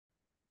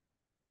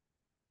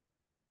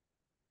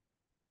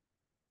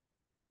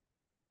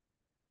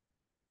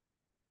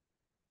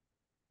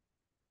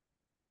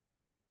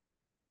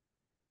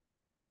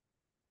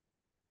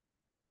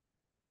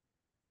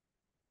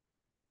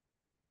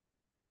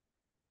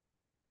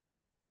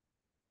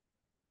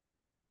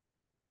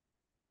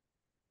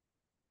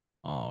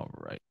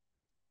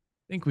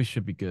Think we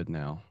should be good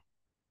now.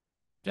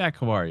 Jack,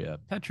 how are you?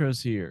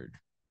 Petro's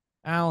here.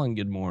 Alan,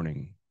 good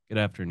morning. Good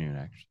afternoon,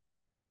 actually.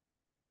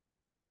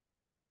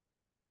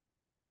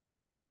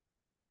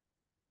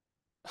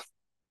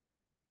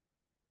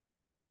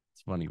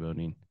 It's funny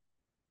voting.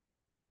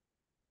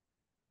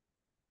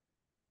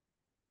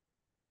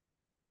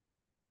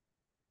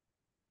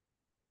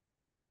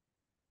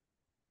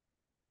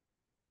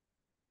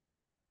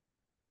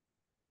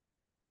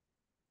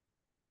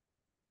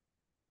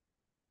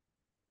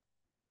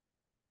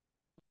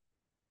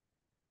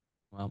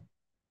 Well,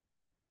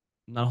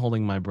 not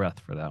holding my breath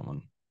for that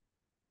one.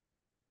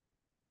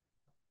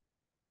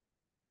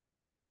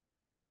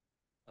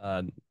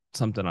 Uh,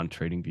 Something on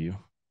TradingView.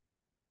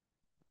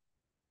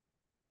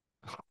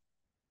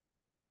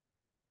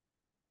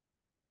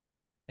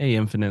 Hey,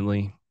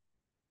 Infinitely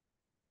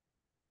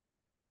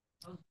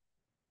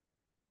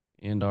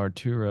and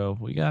Arturo.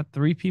 We got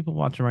three people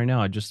watching right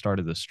now. I just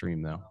started the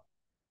stream though.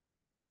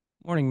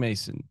 Morning,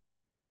 Mason.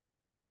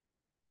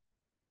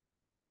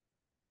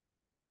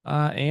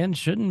 And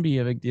shouldn't be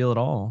a big deal at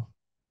all.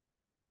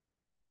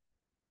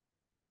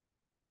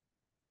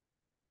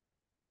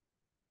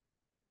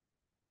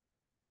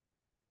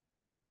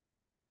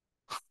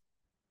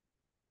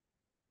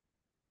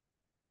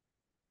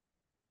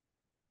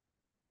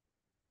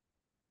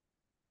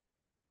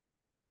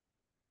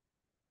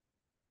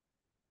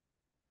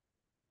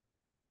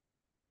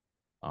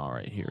 All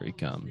right, here he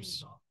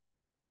comes.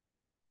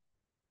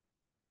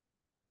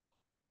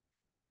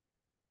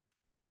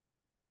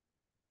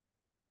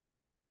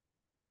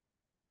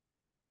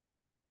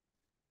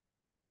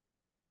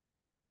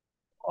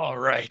 All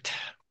right.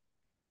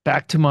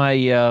 Back to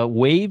my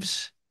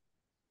waves.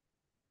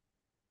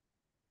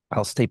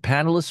 I'll stay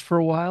panelist for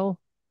a while.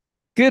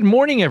 Good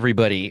morning,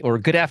 everybody, or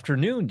good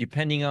afternoon,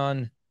 depending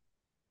on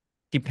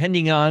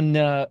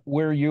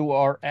where you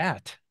are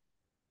at.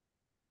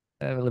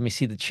 Let me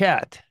see the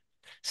chat.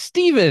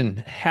 Stephen,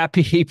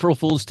 happy April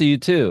Fools to you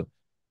too.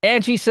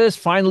 Angie says,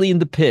 finally in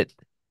the pit.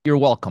 You're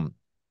welcome.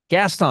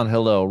 Gaston,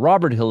 hello.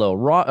 Robert,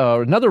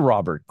 hello. Another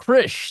Robert.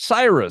 Krish,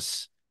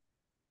 Cyrus.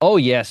 Oh,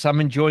 yes, I'm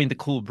enjoying the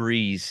cool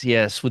breeze.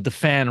 Yes, with the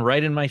fan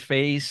right in my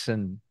face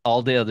and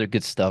all the other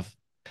good stuff.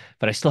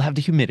 But I still have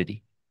the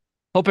humidity.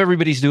 Hope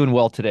everybody's doing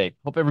well today.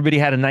 Hope everybody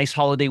had a nice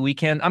holiday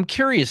weekend. I'm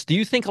curious, do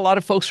you think a lot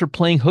of folks are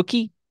playing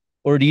hooky,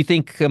 or do you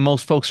think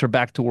most folks are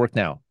back to work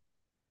now?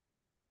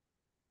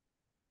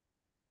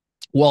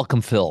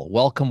 Welcome, Phil.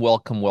 Welcome,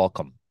 welcome,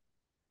 welcome.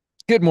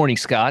 Good morning,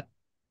 Scott.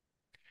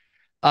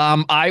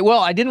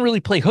 I didn't really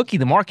play hooky.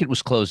 The market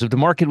was closed. If the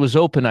market was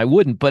open, I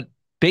wouldn't. But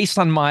based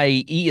on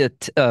my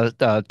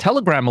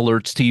Telegram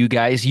alerts to you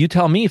guys, you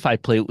tell me if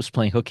was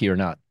playing hooky or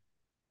not.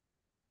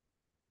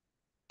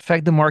 In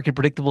fact, the market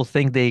predictable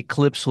think the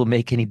eclipse will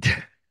make any.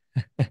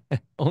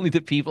 Only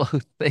the people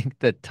who think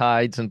that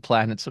tides and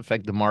planets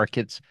affect the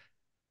markets.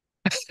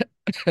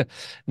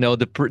 No,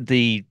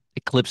 the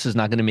eclipse is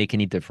not going to make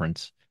any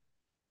difference.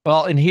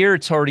 Well, in here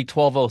it's already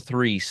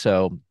 12:03,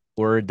 so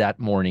we're that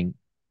morning.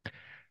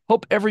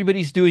 Hope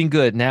everybody's doing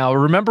good. Now,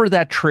 remember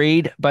that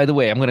trade, by the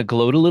way, I'm going to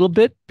gloat a little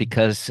bit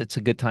because it's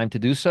a good time to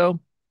do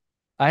so.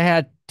 I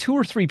had two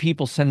or three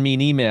people send me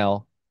an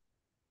email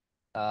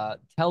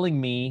telling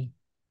me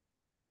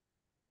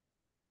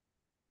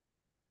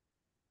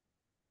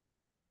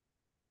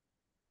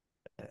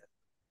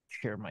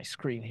share my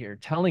screen here,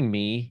 telling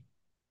me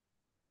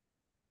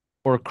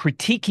or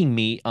critiquing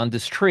me on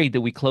this trade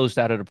that we closed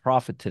out at a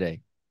profit today.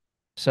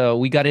 So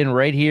we got in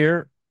right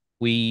here.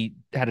 We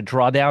had a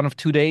drawdown of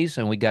 2 days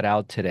and we got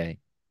out today,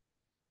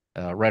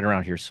 right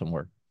around here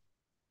somewhere.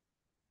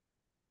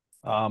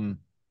 Um,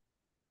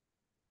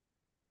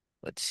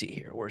 let's see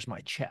here. Where's my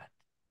chat?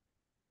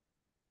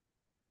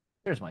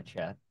 There's my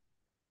chat.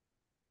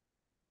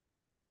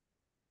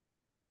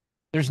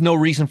 There's no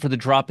reason for the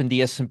drop in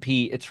the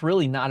S&P. It's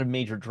really not a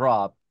major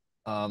drop.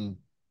 Um,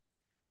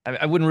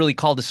 I wouldn't really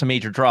call this a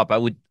major drop. I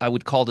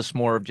would call this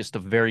more of just a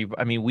very.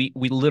 I mean, we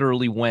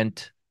literally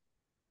went.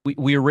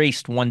 We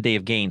erased 1 day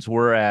of gains.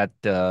 We're at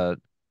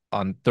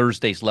on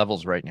Thursday's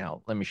levels right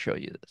now. Let me show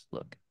you this.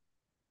 Look,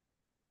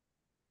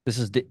 this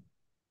is the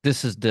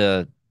this is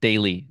the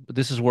daily.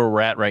 This is where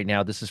we're at right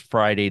now. This is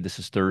Friday. This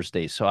is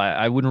Thursday. So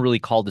I wouldn't really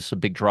call this a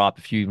big drop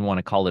if you even want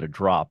to call it a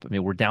drop. I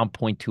mean, we're down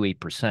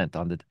 0.28%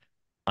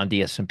 on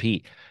the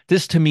S&P.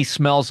 This to me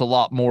smells a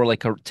lot more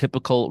like a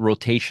typical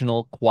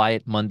rotational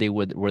quiet Monday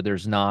where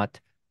there's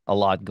not a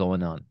lot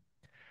going on.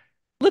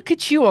 Look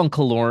at you,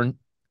 Uncle Lorne.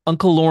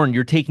 Uncle Lorne,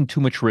 you're taking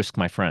too much risk,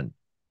 my friend.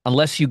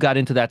 Unless you got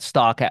into that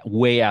stock at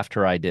way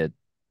after I did.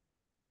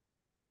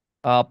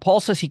 Paul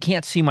says he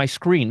can't see my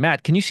screen.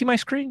 Matt, can you see my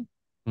screen?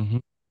 Mm-hmm.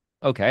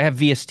 Okay, I have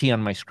VST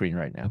on my screen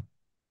right now.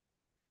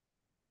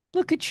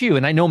 Look at you.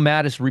 And I know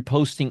Matt is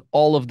reposting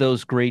all of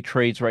those great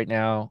trades right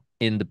now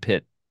in the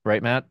pit,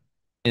 right, Matt?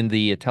 In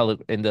the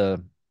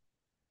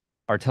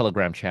our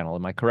Telegram channel.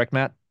 Am I correct,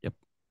 Matt? Yep.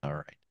 All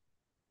right.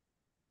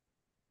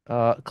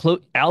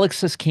 Alex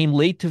says came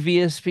late to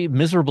VSP,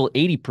 miserable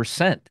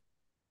 80%.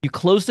 You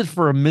closed it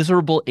for a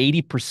miserable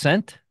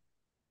 80%?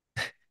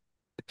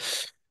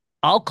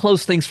 I'll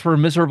close things for a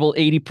miserable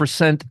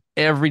 80%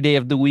 every day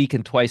of the week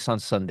and twice on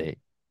Sunday.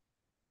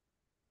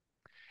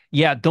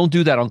 Yeah, don't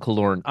do that, Uncle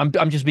Lauren.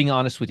 I'm just being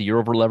honest with you. You're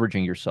over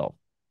leveraging yourself.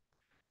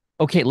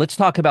 Okay, let's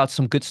talk about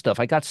some good stuff.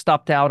 I got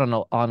stopped out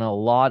on a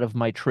lot of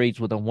my trades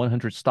with a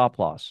 100 stop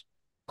loss.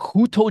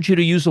 Who told you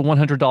to use a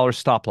 $100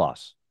 stop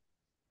loss?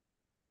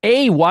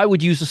 A, why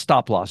would you use a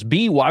stop loss?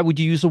 B, why would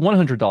you use a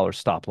 $100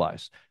 stop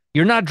loss?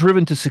 You're not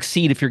driven to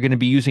succeed if you're going to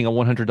be using a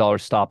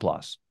 $100 stop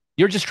loss.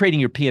 You're just trading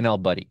your P&L,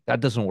 buddy.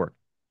 That doesn't work.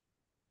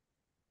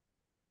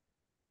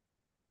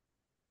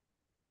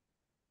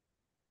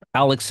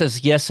 Alex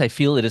says, yes, I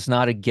feel it is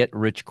not a get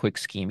rich quick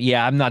scheme.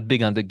 Yeah, I'm not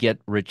big on the get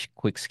rich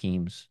quick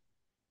schemes.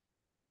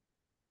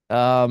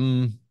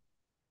 Um,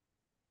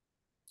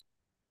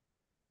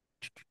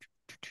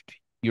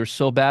 you're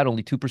so bad,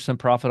 only 2%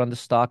 profit on the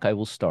stock. I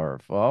will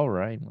starve. All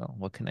right. Well,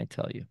 what can I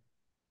tell you?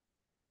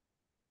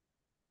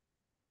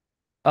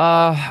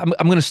 I'm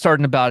going to start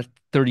in about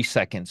 30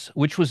 seconds,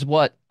 which was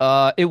what?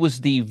 It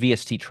was the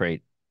VST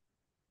trade.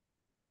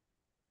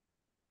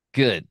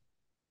 Good,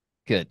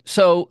 good.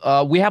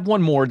 So we have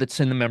one more that's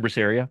in the members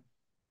area.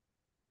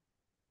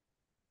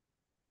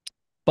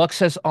 Buck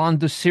says, on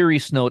the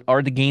serious note,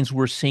 are the gains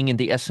we're seeing in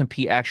the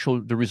S&P actual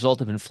the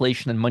result of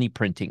inflation and money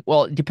printing?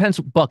 Well, it depends,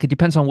 Buck. It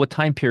depends on what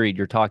time period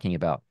you're talking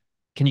about.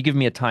 Can you give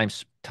me a time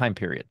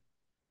period?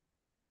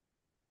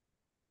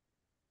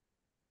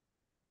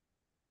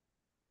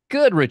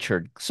 Good,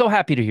 Richard. So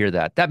happy to hear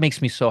that. That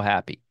makes me so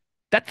happy.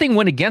 That thing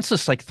went against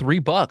us like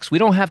 $3. We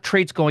don't have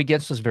trades going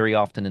against us very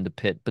often in the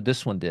pit, but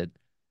this one did.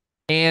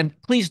 And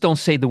please don't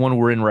say the one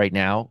we're in right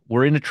now.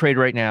 We're in a trade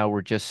right now.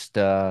 We're just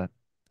uh,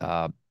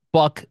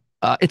 Buck.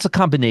 It's a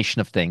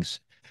combination of things.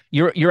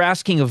 You're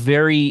asking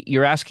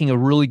a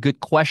really good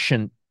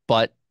question,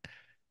 but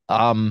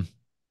um,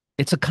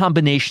 it's a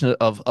combination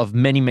of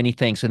many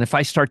things. And if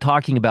I start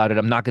talking about it,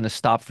 I'm not going to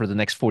stop for the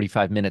next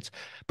 45 minutes.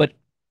 But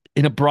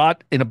in a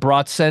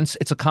broad sense,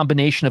 it's a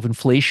combination of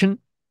inflation,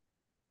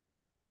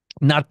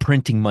 not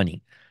printing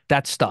money.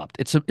 That stopped.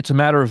 It's a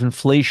matter of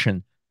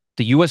inflation,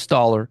 the U.S.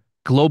 dollar,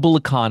 global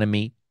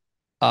economy,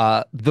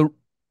 uh, the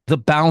the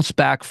bounce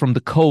back from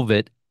the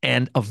COVID,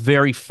 and a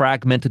very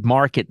fragmented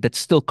market that's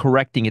still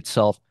correcting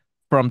itself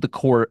from the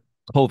core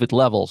COVID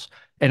levels.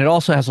 And it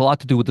also has a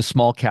lot to do with the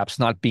small caps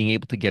not being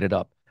able to get it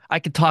up. I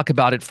could talk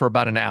about it for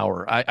about an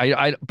hour.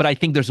 But I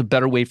think there's a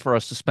better way for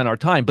us to spend our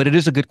time. But it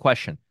is a good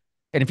question.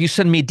 And if you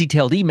send me a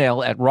detailed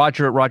email at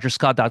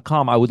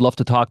roger@rogerscott.com, I would love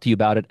to talk to you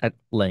about it at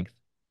length.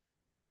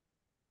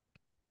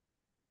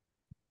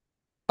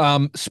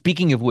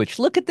 Speaking of which,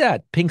 look at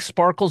that. Pink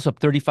sparkles up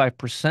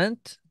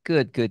 35%.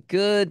 Good, good,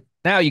 good.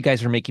 Now you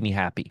guys are making me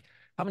happy.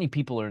 How many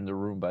people are in the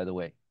room, by the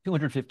way?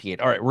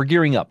 258. All right, we're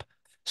gearing up.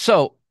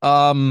 So,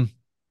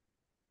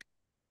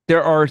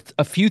 there are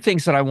a few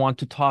things that I want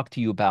to talk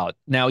to you about.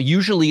 Now,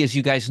 usually, as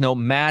you guys know,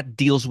 Matt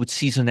deals with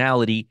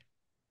seasonality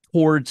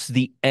towards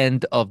the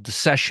end of the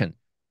session.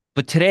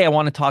 But today I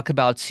want to talk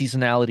about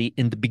seasonality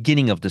in the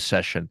beginning of the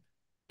session.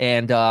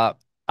 And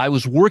I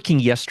was working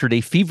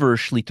yesterday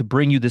feverishly to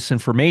bring you this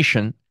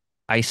information.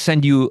 I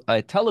send you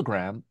a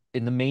telegram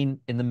in the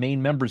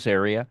main members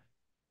area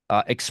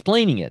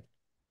explaining it.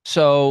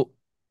 So,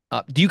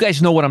 do you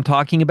guys know what I'm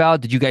talking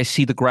about? Did you guys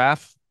see the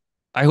graph?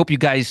 I hope you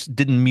guys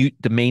didn't mute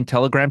the main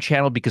Telegram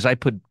channel because I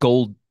put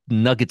gold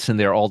nuggets in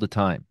there all the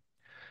time.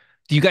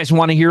 Do you guys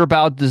want to hear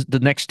about the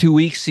next 2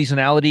 weeks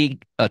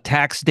seasonality,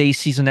 tax day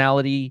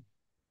seasonality,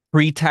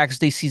 pre-tax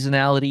day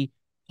seasonality,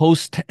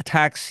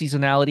 post-tax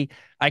seasonality?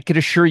 I could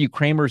assure you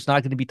Kramer is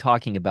not going to be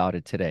talking about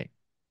it today.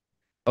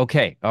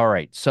 Okay, all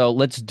right. So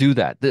let's do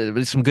that.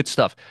 There's some good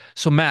stuff.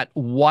 So Matt,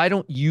 why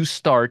don't you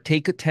start,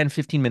 take a 10,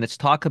 15 minutes,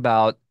 talk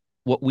about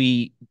what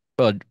we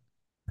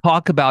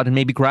talk about and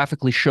maybe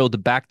graphically show the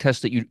back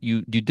test that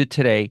you did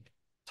today.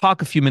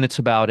 Talk a few minutes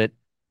about it,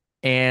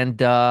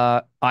 and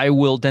I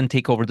will then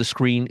take over the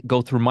screen,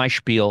 go through my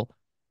spiel,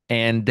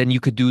 and then you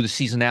could do the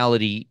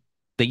seasonality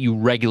that you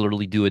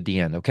regularly do at the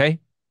end. Okay.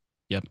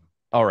 Yep.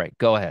 All right.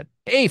 Go ahead.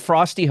 Hey,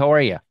 Frosty, how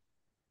are you?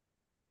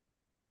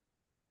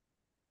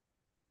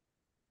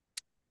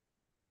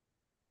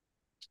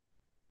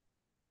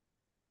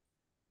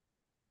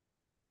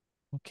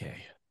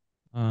 Okay.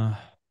 Uh,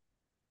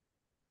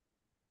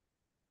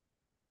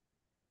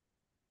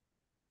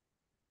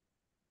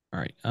 all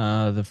right.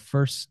 The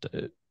first.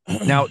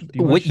 Now, Do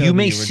you want to show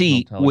the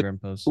original Telegram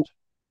post?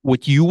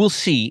 what you will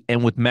see,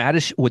 and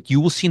what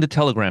you will see in the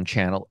Telegram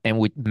channel, and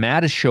what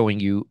Matt is showing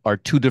you are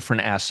two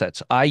different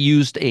assets. I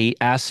used a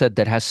asset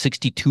that has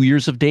 62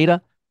 years of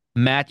data.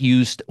 Matt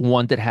used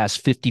one that has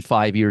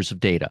 55 years of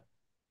data.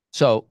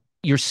 So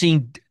you're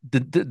seeing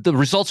the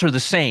results are the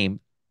same,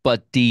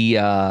 but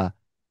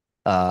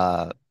uh,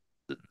 the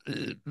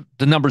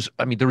numbers,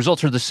 I mean, the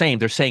results are the same.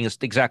 They're saying it's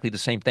exactly the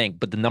same thing,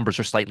 but the numbers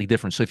are slightly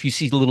different. So if you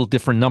see little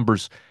different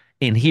numbers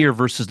in here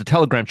versus the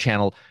Telegram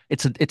channel,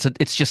 it's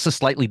just a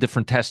slightly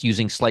different test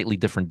using slightly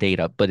different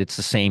data, but it's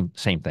the same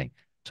thing.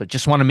 So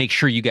just want to make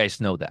sure you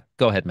guys know that.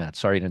 Go ahead, Matt.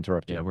 Sorry to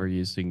interrupt Yeah, you. we're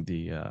using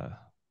the.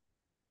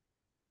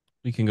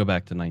 We can go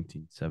back to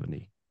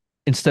 1970.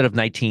 instead of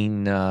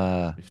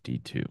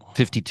 1952.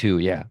 52.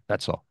 Yeah,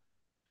 that's all.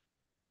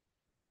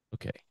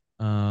 Okay.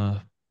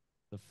 The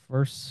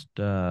first,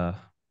 well,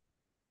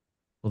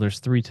 there's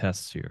three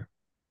tests here.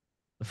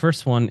 The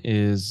first one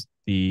is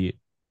the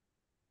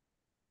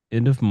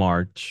end of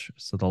March.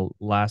 So the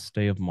last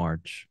day of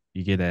March,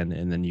 you get in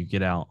and then you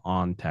get out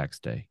on tax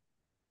day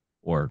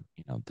or,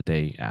 the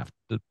day after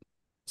the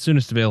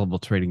soonest available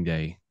trading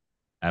day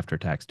after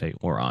tax day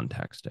or on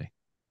tax day,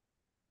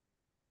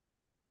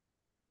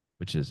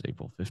 which is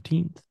April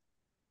 15th.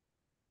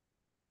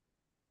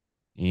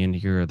 And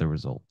here are the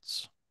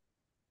results.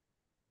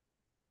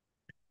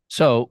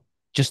 So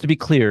just to be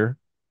clear,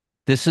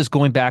 this is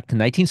going back to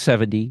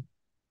 1970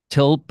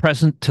 till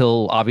present,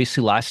 till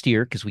obviously last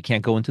year, because we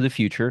can't go into the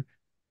future.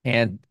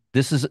 And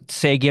this is,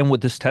 say again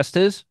what this test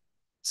is.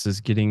 This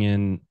is getting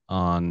in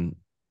on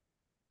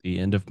the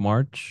end of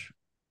March,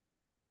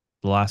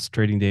 the last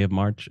trading day of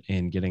March,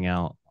 and getting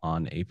out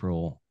on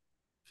April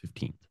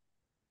 15th.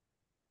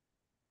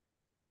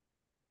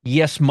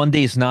 Yes,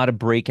 Monday is not a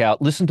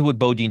breakout. Listen to what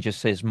Bodine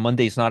just says.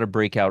 Monday is not a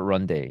breakout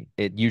run day.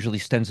 It usually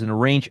stands in a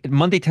range.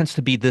 Monday tends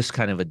to be this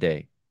kind of a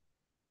day.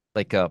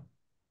 Like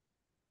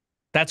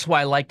that's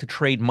why I like to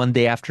trade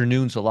Monday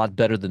afternoons a lot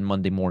better than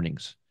Monday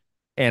mornings.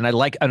 And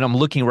I'm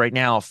looking right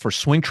now for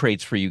swing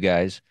trades for you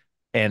guys.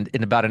 And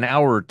in about an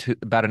hour or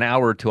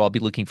two, I'll be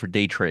looking for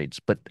day trades.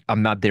 But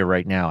I'm not there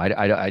right now.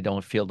 I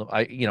don't feel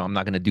I'm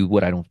not going to do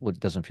what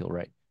doesn't feel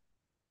right.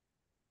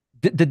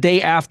 The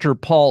day after,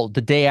 Paul,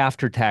 the day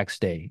after tax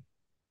day,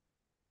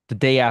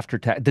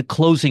 the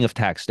closing of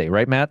tax day,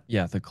 right, Matt?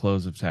 Yeah, the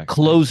close of tax day.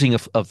 Closing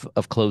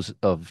of close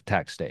of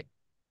tax day.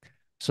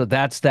 So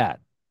that's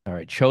that. All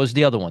right, show us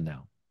the other one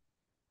now.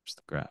 There's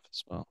the graph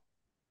as well.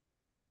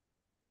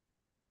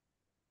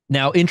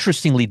 Now,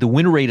 interestingly, the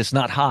win rate is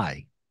not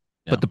high,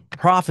 Yeah, but the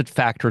profit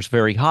factor is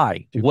very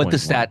high. What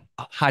does 2.1. that,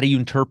 how do you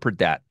interpret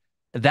that?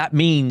 That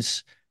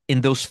means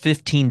in those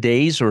 15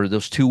 days or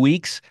those 2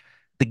 weeks,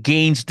 the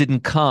gains didn't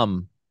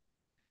come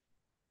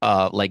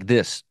like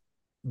this.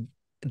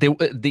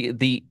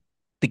 The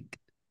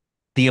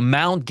the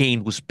amount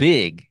gained was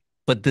big,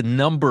 but the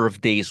number of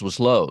days was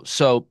low.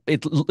 So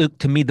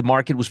to me, the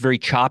market was very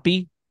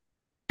choppy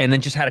and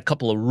then just had a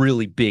couple of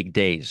really big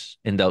days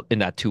in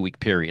that 2 week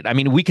period. I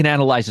mean, we can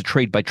analyze it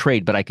trade by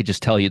trade, but I could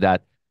just tell you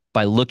that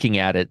by looking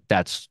at it,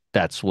 that's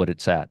what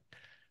it's at.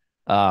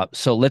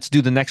 So let's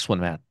do the next one,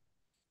 Matt.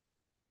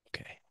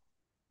 Okay.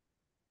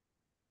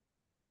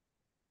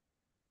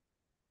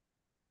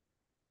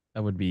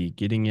 That would be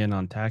getting in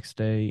on tax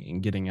day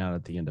and getting out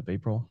at the end of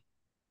April.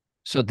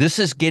 So this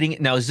is getting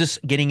now. Is this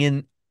getting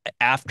in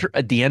after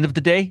at the end of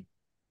the day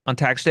on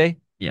tax day?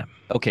 Yeah.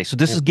 Okay, so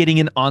this Or, is getting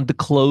in on the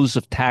close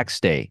of tax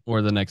day.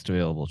 or the next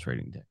available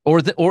trading day.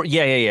 Or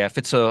yeah. If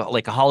it's a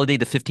like a holiday,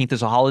 the 15th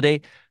is a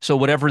holiday. So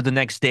whatever the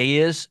next day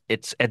is,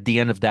 it's at the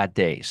end of that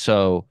day.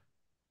 So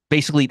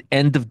basically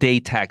end of day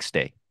tax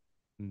day.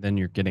 And then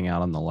you're getting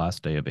out on the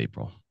last day of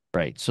April.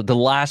 Right. So the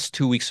last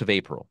 2 weeks of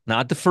April,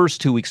 not the first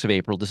 2 weeks of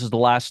April. This is the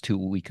last 2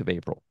 week of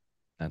April.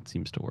 That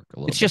seems to work a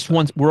little It's bit just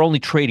one. better. We're only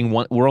trading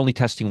one. We're only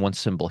testing one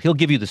symbol. He'll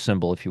give you the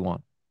symbol if you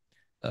want.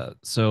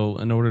 So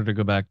in order to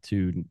go back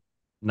to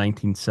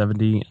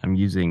 1970, I'm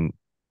using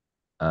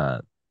uh,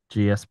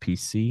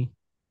 GSPC,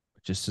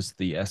 which is just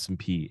the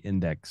S&P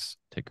index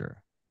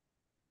ticker.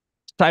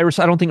 Cyrus,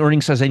 I don't think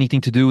earnings has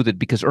anything to do with it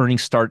because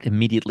earnings start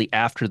immediately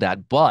after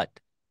that. But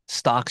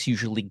stocks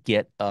usually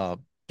get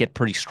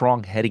pretty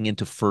strong heading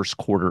into first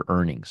quarter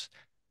earnings,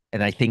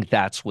 and I think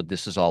that's what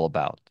this is all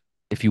about.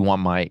 If you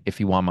want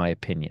my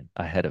opinion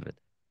ahead of it.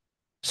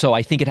 So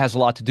I think it has a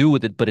lot to do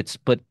with it,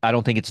 but I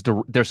don't think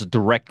there's a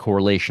direct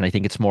correlation. I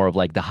think it's more of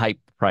like the hype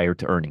prior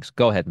to earnings.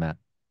 Go ahead, Matt.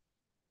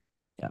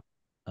 Yeah.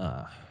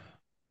 Uh,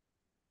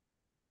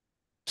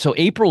 So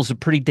April's a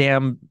pretty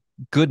damn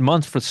good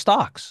month for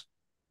stocks.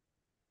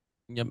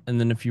 yep. And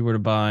then if you were to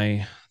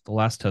buy, the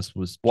last test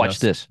was Watch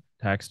just this.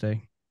 tax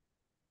day.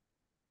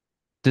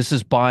 This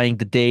is buying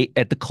the day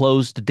at the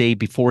close, the day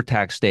before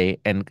tax day,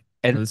 So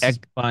this is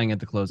buying at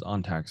the close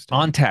on tax day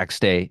on tax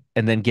day,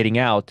 and then getting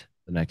out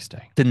the next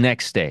day. the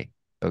next day.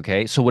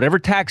 Okay, so whatever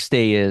tax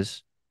day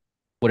is,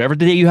 whatever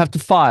the day you have to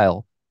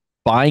file,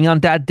 buying on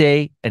that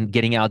day and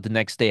getting out the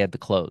next day at the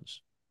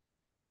close.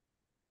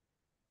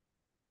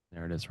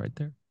 There it is right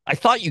there. I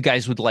thought you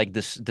guys would like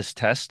this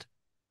test,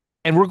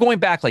 and we're going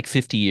back like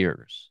 50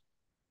 years.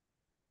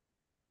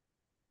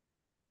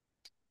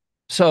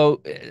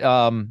 So,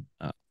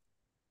 Uh,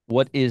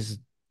 what is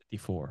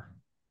 54.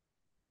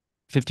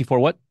 54?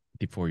 What?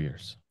 54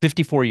 years.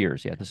 54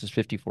 years. Yeah, this is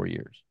 54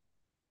 years.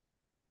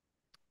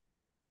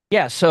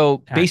 Yeah.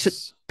 So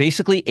Tax.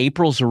 basically,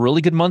 April's a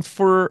really good month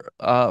for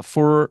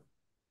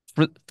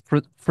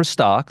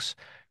stocks.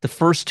 The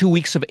first 2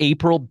 weeks of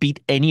April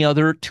beat any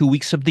other 2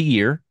 weeks of the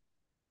year.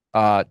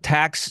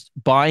 Tax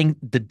buying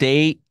the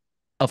day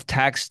of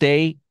tax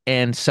day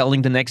and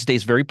selling the next day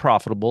is very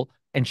profitable.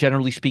 And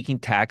generally speaking,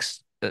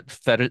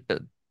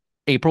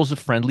 April's a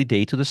friendly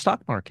day to the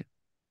stock market.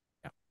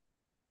 Yeah.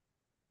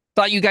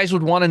 Thought you guys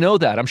would want to know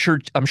that. I'm sure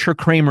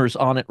Kramer's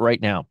on it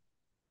right now.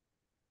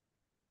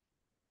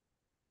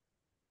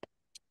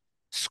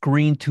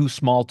 screen too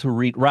small to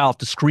read? Ralph,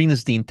 the screen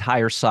is the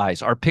entire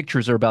size. Our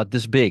pictures are about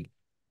this big.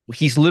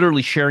 He's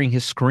literally sharing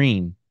his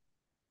screen,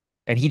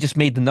 and he just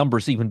made the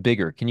numbers even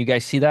bigger. Can you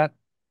guys see that?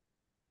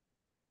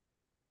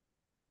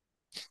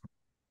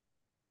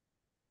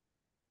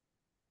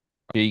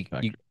 You, you,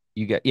 Factor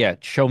you get, yeah,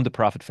 show him the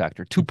profit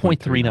factor. 2.39.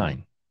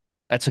 2.39.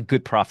 That's a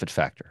good profit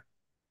factor.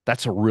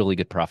 That's a really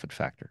good profit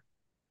factor.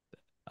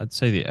 I'd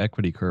say the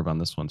equity curve on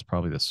this one's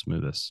probably the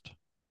smoothest.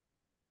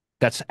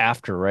 That's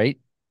after, right?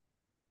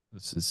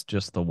 This is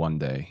just the 1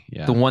 day. The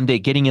Yeah. one day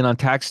getting in on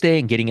tax day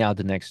and getting out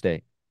the next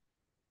day.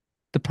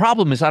 The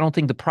problem is I don't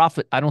think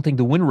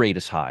the win rate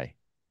is high.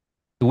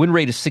 The win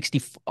rate is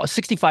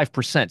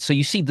 65%. So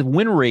you see the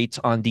win rates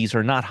on these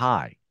are not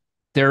high.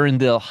 They're in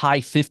the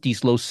high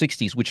 50s, low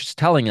 60s, which is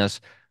telling us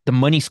the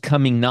money's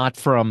coming not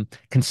from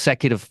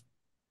consecutive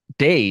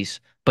days,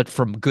 but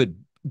from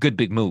good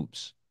big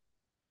moves.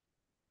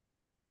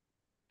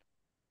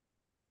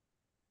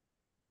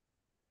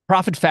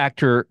 Profit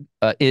factor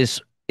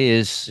is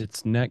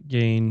It's net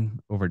gain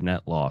over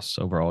net loss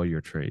over all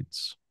your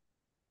trades.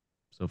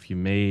 So if you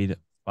made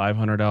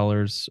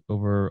 $500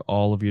 over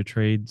all of your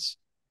trades,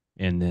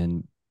 and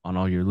then on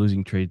all your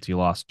losing trades, you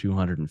lost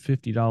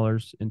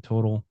 $250 in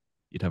total,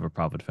 you'd have a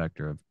profit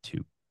factor of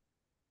 2.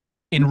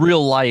 in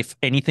real life,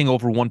 anything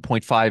over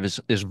 1.5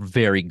 is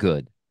very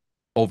good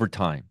over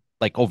time,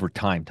 like over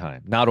time,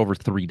 not over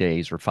 3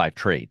 days or 5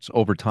 trades,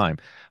 over time.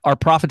 Our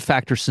profit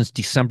factor since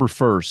December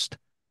 1st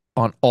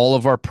on all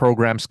of our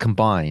programs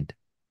combined,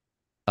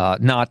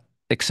 not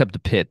except the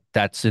pit,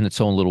 that's in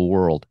its own little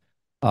world,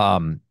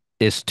 um,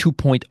 is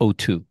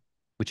 2.02,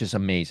 which is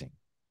amazing.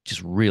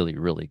 Just really,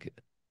 really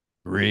good.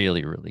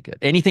 Really, really good.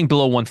 Anything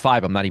below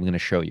 1.5, I'm not even going to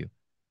show you.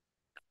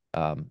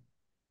 Um,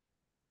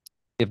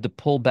 if the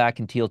pullback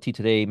in TLT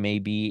today may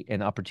be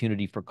an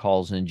opportunity for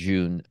calls in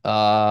June.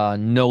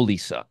 No,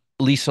 Lisa.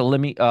 Lisa, let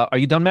me. Are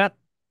you done, Matt?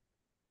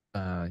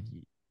 Uh,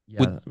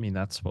 Would yeah, I mean,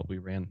 that's what we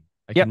ran.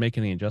 I can Yep. make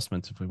any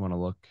adjustments if we want to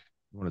look,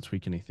 want to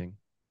tweak anything.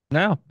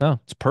 No, no,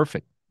 it's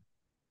perfect.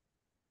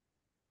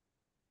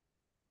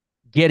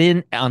 Get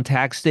in on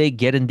tax day.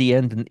 Get in the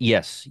end. And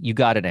yes, you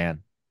got it,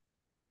 Ann.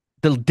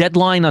 The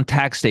deadline on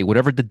tax day,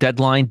 whatever the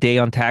deadline day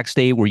on tax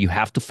day, where you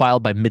have to file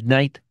by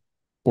midnight,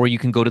 or you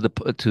can go to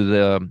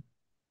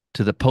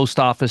the post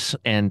office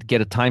and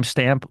get a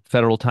timestamp,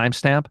 federal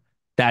timestamp,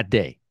 that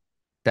day,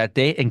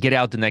 and get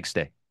out the next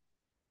day.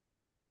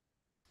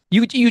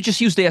 You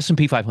just use the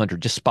S&P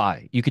 500, just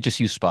SPY. You could just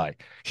use SPY.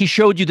 He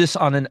showed you this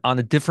on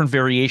a different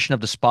variation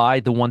of the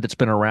SPY, the one that's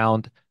been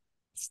around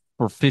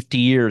for 50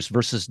 years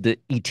versus the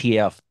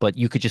ETF, but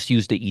you could just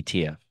use the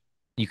ETF.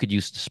 You could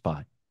use the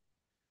SPY.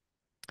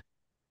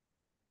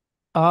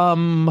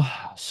 Um,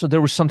 so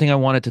there was something I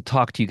wanted to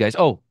talk to you guys.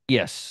 Oh,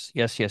 yes.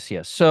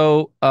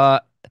 So,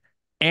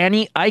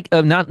 Annie,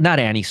 not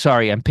Annie.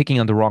 Sorry, I'm picking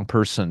on the wrong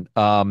person.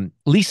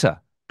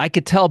 Lisa, I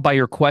could tell by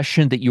your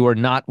question that you are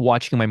not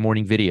watching my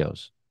morning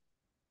videos.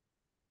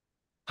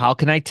 How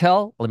can I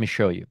tell? Let me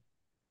show you.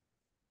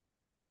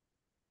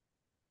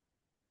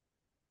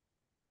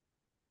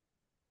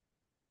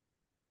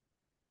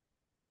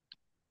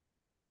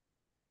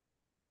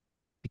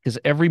 Because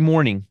every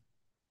morning,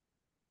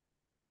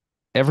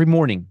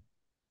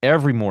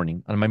 every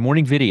morning on my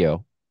morning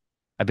video,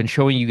 I've been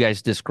showing you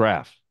guys this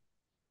graph.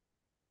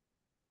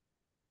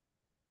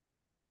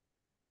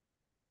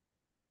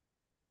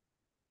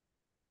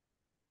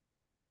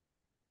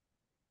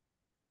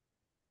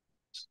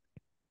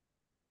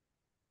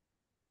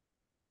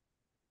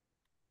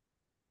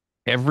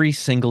 Every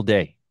single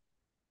day.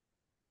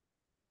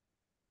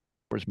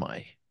 Where's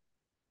my,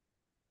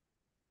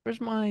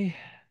 where's my,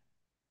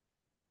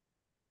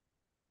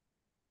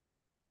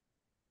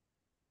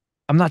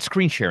 I'm not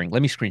screen sharing.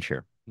 Let me screen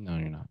share. No,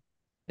 you're not.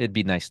 It'd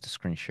be nice to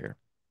screen share.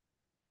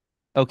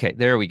 Okay,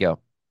 there we go.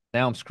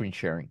 Now I'm screen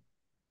sharing.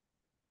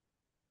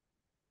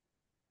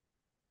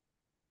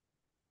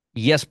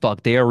 Yes,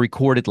 Buck, they are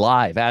recorded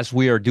live. As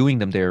we are doing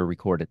them, they are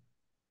recorded.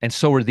 And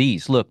so are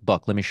these. Look,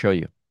 Buck, let me show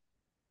you.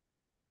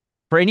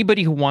 For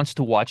anybody who wants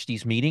to watch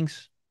these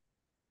meetings,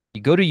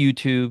 you go to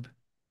YouTube,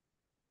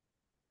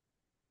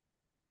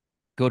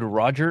 go to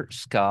Roger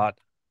Scott,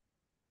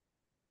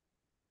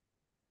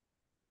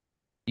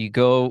 you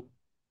go,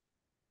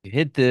 you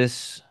hit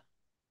this.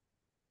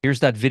 Here's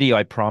that video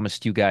I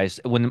promised you guys.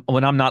 When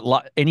I'm not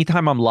live,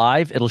 anytime I'm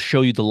live, it'll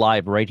show you the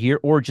live right here,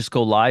 or just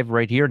go live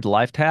right here in the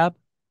live tab.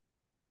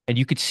 And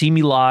you could see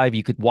me live.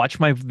 You could watch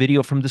my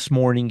video from this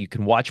morning. You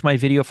can watch my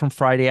video from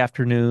Friday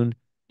afternoon.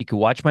 You can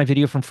watch my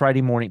video from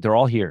Friday morning. They're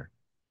all here.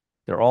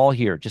 They're all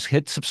here. Just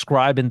hit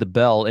subscribe and the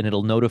bell, and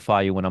it'll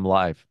notify you when I'm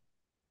live.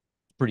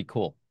 Pretty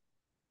cool.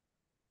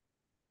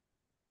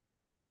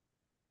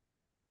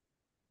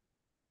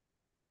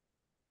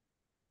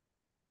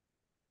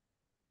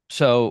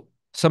 So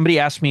somebody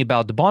asked me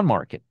about the bond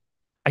market.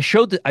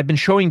 I've been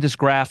showing this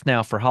graph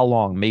now for how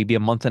long? Maybe a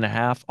month and a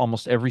half,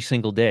 almost every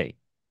single day.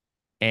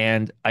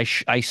 And I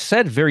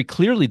said very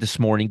clearly this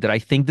morning that I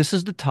think this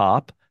is the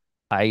top.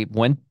 I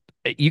went,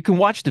 you can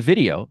watch the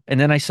video. And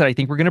then I said, I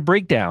think we're going to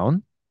break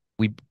down.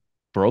 We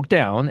broke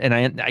down,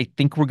 and I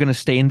think we're going to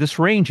stay in this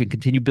range and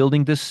continue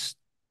building this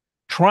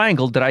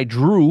triangle that I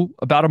drew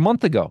about a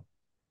month ago.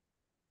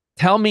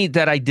 Tell me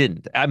that I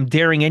didn't. I'm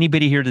daring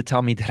anybody here to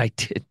tell me that I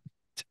did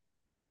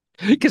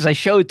because I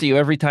show it to you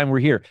every time we're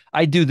here.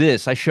 I do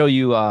this. I show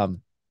you.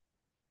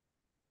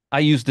 I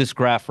use this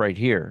graph right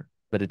here,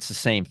 but it's the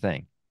same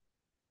thing,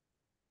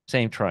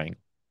 same triangle.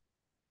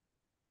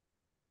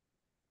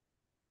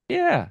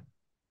 Yeah,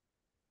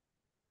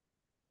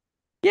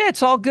 yeah,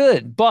 it's all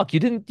good. Buck, you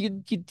didn't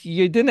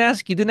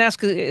ask. You didn't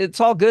ask. It's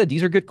all good.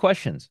 These are good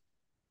questions.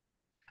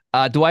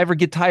 Do I ever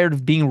get tired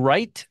of being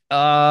right?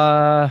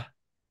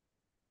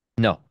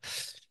 No.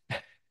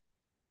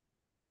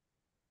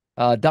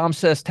 Dom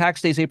says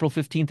tax day is April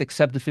 15th,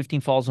 except the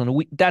 15th falls on a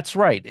week. That's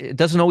right. It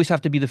doesn't always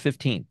have to be the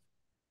 15th.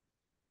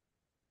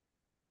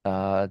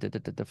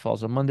 That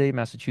falls on Monday,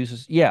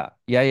 Massachusetts. Yeah.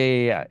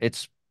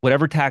 It's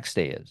whatever tax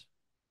day is.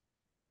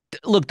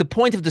 Look, the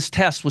point of this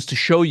test was to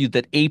show you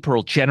that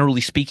April,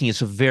 generally speaking,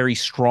 is a very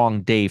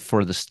strong day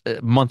for the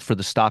month for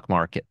the stock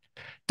market.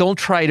 Don't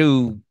try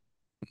to,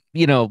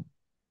 you know,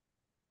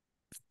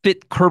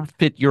 curb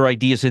fit your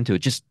ideas into it.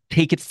 Just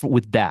take it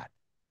with that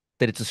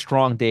it's a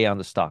strong day on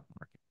the stock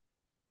market.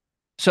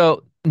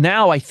 So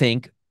now I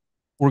think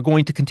we're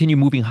going to continue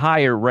moving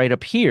higher right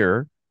up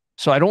here.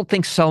 So I don't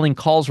think selling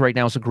calls right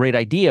now is a great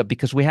idea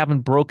because we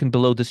haven't broken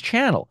below this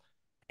channel.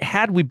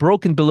 Had we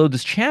broken below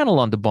this channel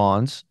on the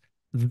bonds,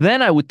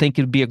 then I would think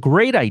it'd be a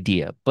great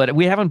idea, but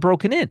we haven't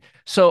broken in.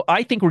 So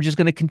I think we're just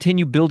going to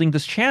continue building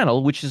this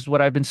channel, which is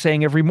what I've been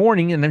saying every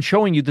morning and then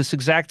showing you this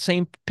exact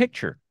same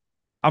picture.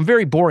 I'm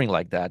very boring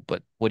like that,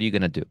 but what are you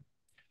going to do?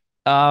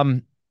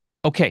 Um,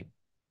 okay.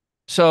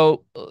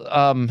 So,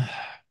 I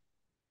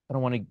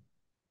don't want to,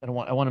 I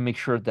want to make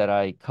sure that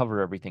I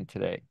cover everything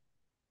today.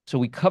 So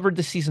we covered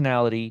the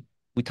seasonality.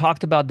 We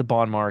talked about the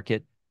bond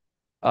market.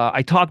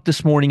 I talked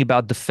this morning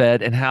about the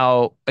Fed and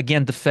how,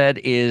 again, the Fed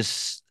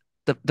is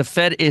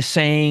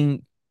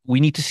saying we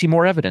need to see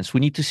more evidence.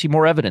 We need to see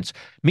more evidence.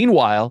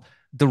 Meanwhile,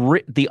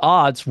 the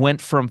odds went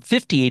from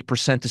 58%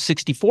 to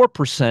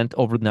 64%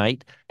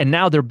 overnight, and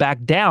now they're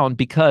back down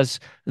because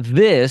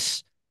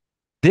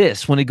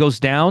when it goes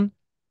down,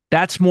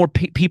 that's more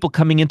people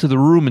coming into the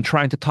room and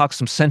trying to talk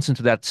some sense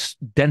into that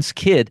dense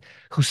kid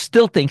who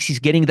still thinks he's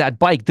getting that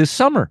bike this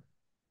summer.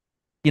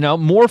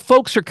 More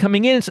folks are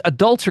coming in.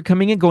 Adults are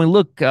coming in going,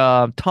 look,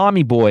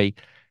 Tommy boy,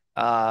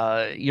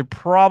 you're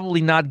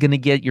probably not going to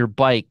get your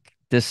bike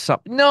this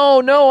summer.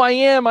 No, no, I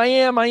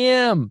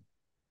am.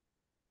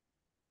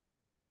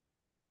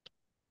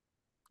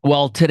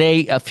 Well,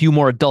 today, a few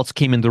more adults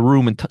came in the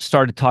room and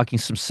started talking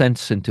some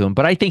sense into him.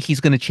 But I think he's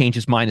going to change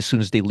his mind as soon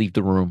as they leave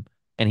the room.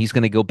 And he's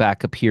going to go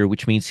back up here,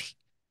 which means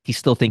he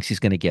still thinks he's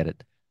going to get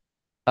it.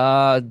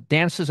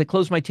 Dan says, I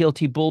closed my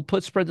TLT bull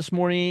put spread this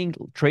morning.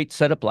 Trade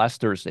set up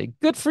last Thursday.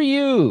 Good for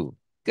you.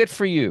 Good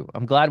for you.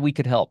 I'm glad we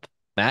could help.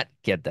 Matt,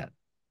 get that.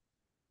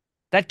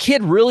 That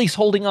kid really is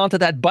holding on to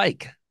that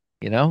bike.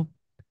 You know,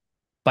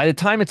 by the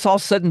time it's all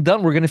said and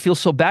done, we're going to feel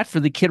so bad for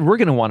the kid. We're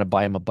going to want to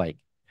buy him a bike.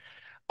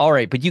 All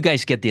right, but you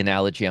guys get the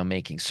analogy I'm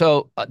making.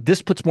 So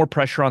this puts more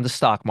pressure on the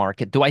stock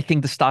market. Do I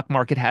think the stock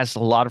market has a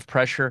lot of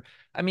pressure?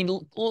 I mean,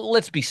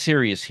 let's be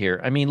serious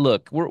here. I mean,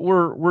 look,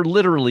 we're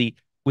literally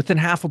within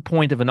half a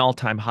point of an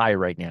all-time high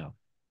right now.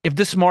 If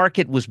this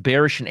market was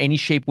bearish in any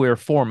shape, way, or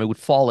form, it would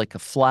fall like a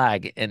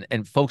flag,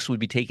 and folks would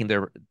be taking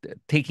their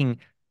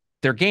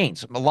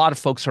gains. A lot of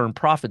folks are in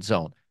profit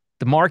zone.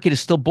 The market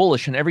is still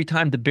bullish, and every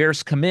time the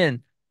bears come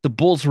in, the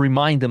bulls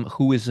remind them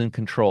who is in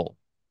control.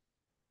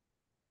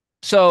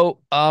 So,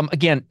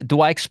 again,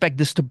 do I expect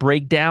this to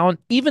break down?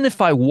 Even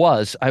if I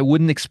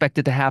wouldn't expect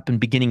it to happen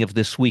beginning of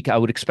this week. I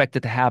would expect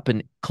it to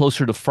happen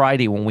closer to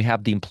Friday when we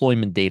have the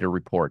employment data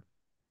report.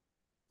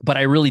 But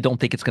I really don't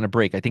think it's going to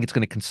break. I think it's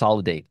going to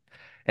consolidate.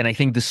 And I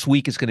think this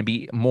week is going to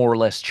be more or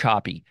less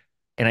choppy.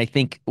 And I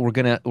think we're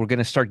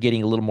gonna start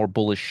getting a little more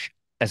bullish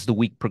as the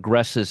week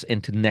progresses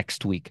into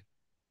next week.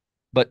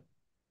 But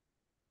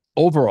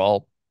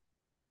overall,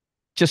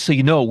 just so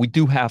you know, we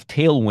do have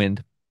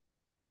tailwind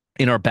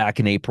in our back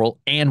in April,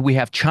 and we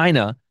have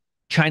China.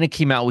 China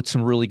came out with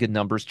some really good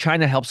numbers.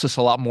 China helps us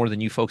a lot more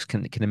than you folks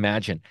can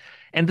imagine.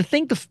 And I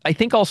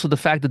think also the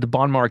fact that the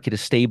bond market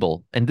is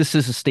stable, and this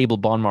is a stable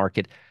bond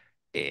market,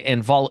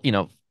 and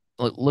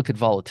look at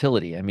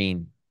volatility. I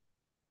mean,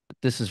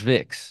 this is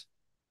VIX.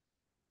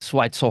 That's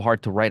why it's so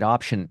hard to write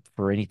option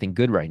for anything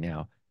good right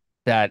now.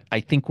 That I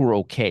think we're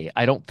okay.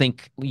 I don't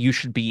think you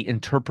should be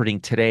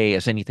interpreting today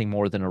as anything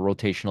more than a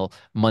rotational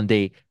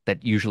Monday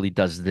that usually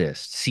does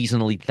this.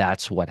 Seasonally,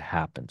 that's what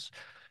happens.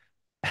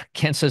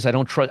 Ken says, I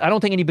don't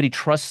think anybody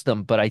trusts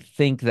them, but I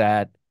think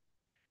that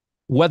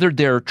whether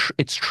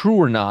it's true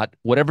or not,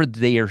 whatever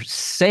they are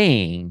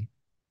saying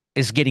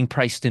is getting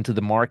priced into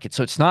the market.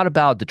 So it's not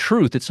about the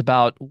truth. It's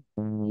about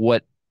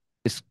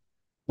is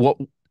what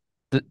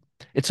the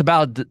it's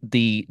about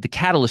the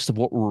catalyst of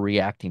what we're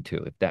reacting to,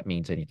 if that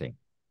means anything.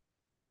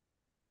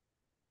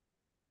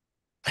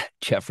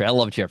 Jeffrey, I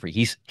love Jeffrey.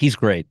 He's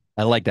great.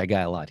 I like that guy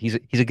a lot. He's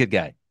a good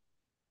guy.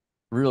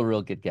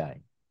 Real good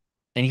guy.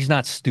 And he's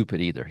not stupid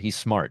either. He's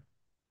smart.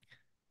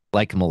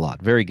 Like him a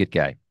lot. Very good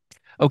guy.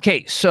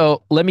 Okay,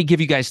 so let me give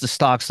you guys the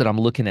stocks that I'm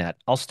looking at.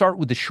 I'll start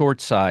with the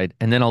short side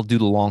and then I'll do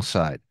the long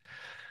side.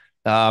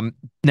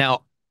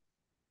 Now,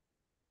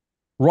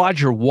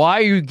 Roger, why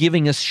are you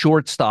giving us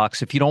short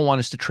stocks if you don't want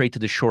us to trade to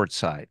the short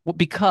side? Well,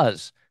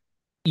 because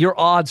your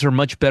odds are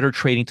much better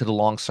trading to the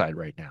long side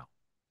right now.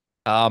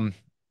 Um,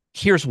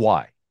 Here's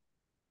why.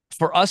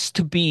 For us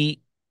to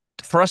be,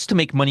 for us to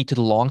make money to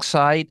the long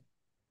side,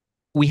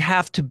 we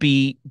have to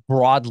be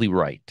broadly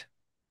right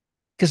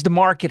because the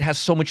market has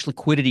so much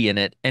liquidity in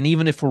it. And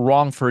even if we're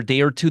wrong for a day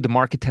or two, the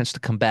market tends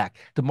to come back.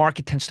 The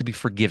market tends to be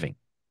forgiving.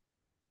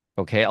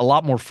 Okay. A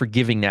lot more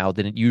forgiving now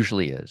than it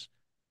usually is.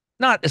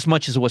 Not as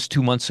much as it was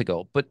 2 months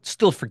ago, but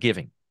still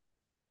forgiving.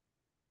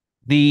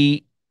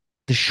 The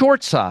the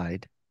short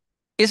side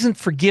isn't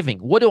forgiving.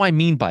 What do I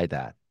mean by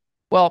that?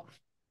 Well,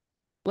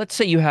 let's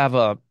say you have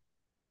a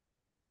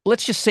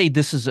let's just say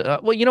this is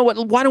well, you know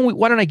what? Why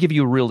don't I give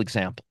you a real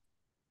example?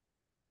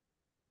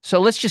 So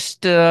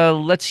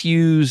let's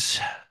use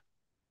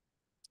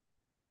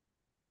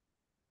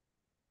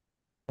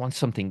want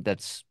something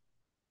that's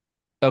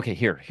okay,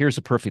 here's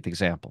a perfect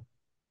example.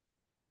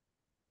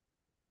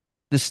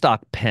 This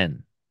stock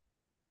pen.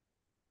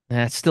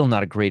 That's still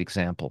not a great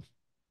example.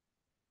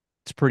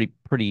 It's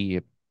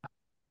pretty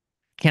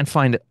can't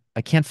find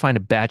I can't find a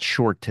bad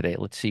short today.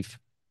 Let's see if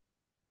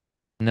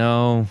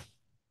no.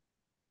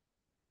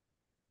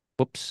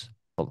 Whoops.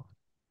 Hold on.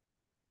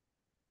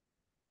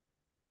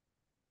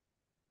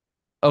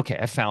 Okay,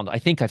 I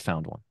think I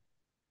found one.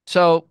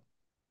 So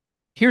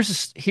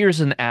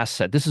here's an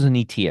asset. This is an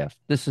ETF.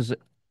 This is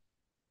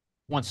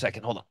one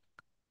second. Hold on.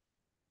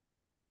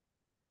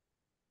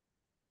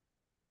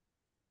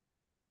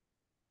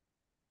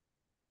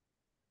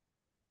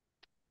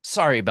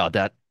 Sorry about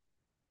that.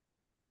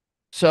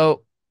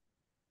 So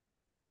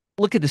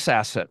look at this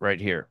asset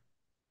right here.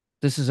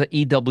 This is a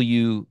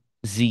EWZ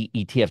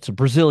ETF. It's a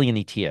Brazilian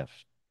ETF.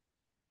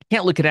 I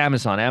can't look at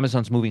Amazon.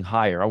 Amazon's moving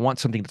higher. I want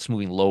something that's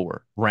moving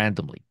lower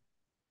randomly.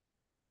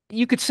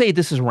 You could say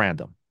this is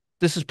random.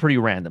 This is pretty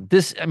random.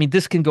 I mean,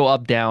 this can go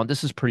up, down.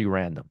 This is pretty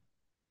random.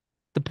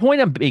 The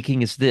point I'm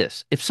making is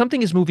this. If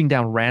something is moving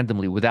down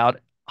randomly without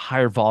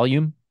higher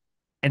volume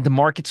and the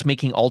market's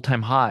making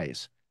all-time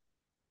highs,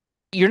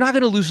 you're not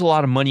going to lose a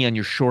lot of money on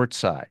your short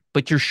side,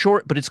 but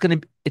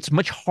it's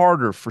much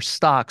harder for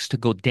stocks to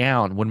go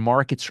down when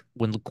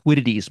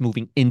liquidity is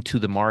moving into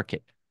the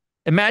market.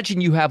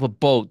 Imagine you have a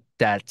boat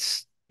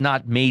that's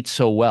not made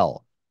so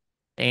well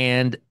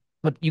and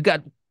but you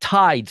got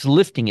tides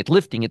lifting it,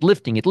 lifting it,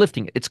 lifting it,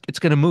 lifting it. It's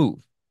going to move,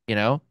 you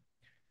know?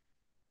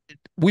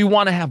 We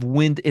want to have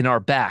wind in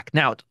our back.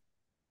 Now,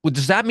 well,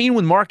 does that mean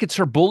when markets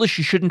are bullish,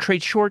 you shouldn't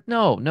trade short?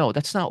 No, no,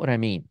 that's not what I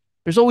mean.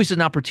 There's always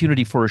an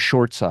opportunity for a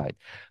short side.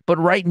 But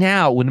right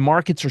now, when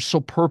markets are so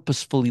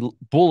purposefully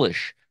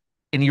bullish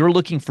and you're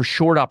looking for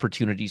short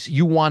opportunities,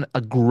 you want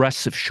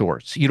aggressive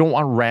shorts. You don't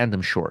want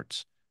random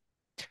shorts.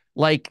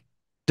 Like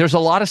there's a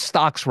lot of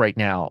stocks right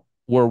now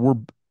where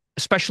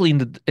especially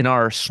in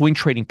our swing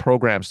trading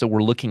programs that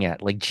we're looking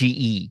at, like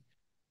GE,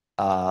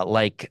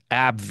 like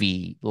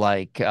AbbVie,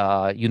 like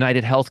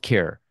United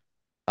Healthcare.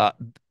 Uh,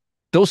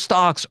 those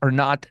stocks are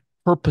not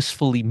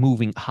purposefully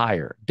moving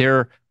higher.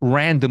 They're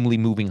randomly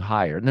moving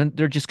higher. And then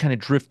they're just kind of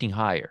drifting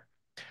higher.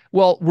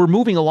 Well, we're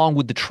moving along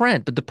with the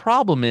trend, but the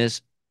problem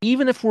is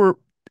even if we're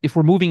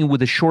moving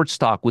with a short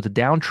stock with a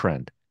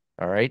downtrend,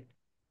 all right?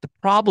 The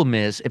problem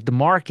is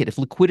if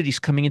liquidity is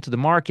coming into the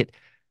market,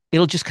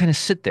 it'll just kind of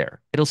sit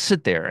there. It'll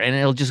sit there and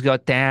it'll just go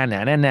da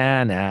na na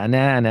na na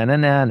na na na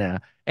na na.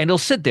 And it'll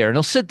sit there and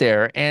it'll sit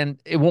there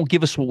and it won't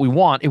give us what we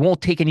want. It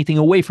won't take anything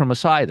away from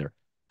us either.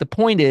 The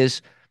point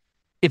is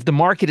if the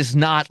market is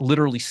not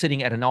literally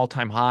sitting at an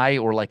all-time high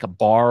or like a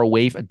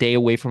day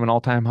away from an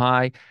all-time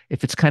high,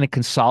 if it's kind of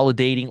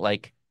consolidating,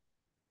 like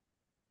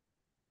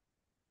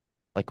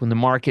when the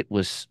market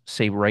was,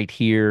 say, right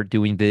here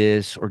doing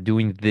this or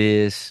doing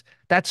this,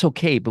 that's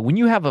okay. But when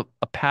you have a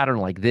pattern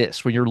like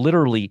this, where you're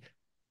literally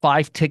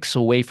 5 ticks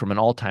away from an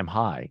all-time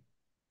high,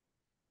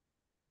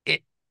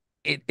 it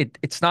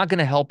it's not going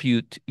to help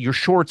you. Your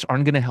shorts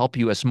aren't going to help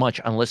you as much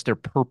unless they're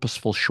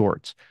purposeful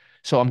shorts.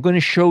 So I'm going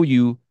to show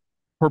you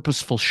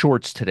purposeful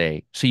shorts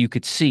today so you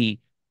could see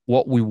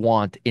what we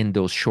want in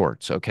those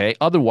shorts. Okay.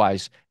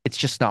 Otherwise, it's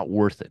just not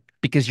worth it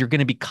because you're going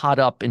to be caught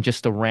up in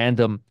just a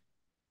random,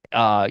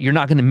 you're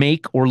not going to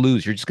make or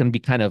lose. You're just going to be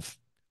kind of,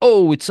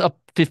 oh, it's up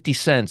 50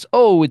 cents.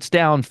 Oh, it's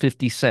down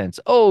 50 cents.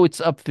 Oh,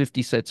 it's up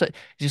 50 cents. You're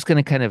just going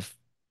to kind of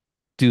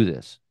do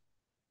this.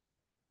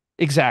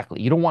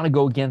 Exactly. You don't want to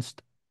go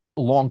against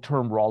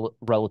long-term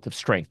relative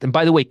strength. And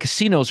by the way,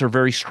 casinos are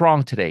very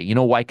strong today. You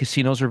know why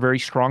casinos are very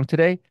strong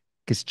today?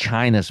 Because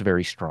China's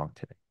very strong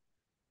today.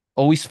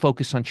 Always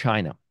focus on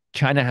China.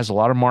 China has a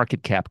lot of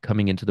market cap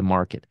coming into the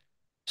market.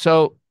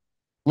 So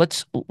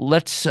let's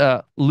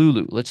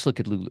Lulu. Let's look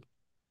at Lulu.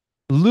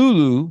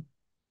 Lulu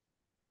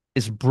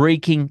is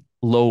breaking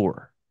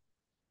lower.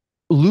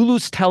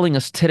 Lulu's telling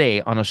us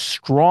today on a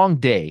strong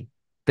day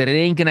that it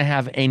ain't going to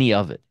have any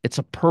of it. It's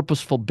a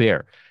purposeful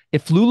bear.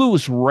 If Lulu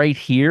was right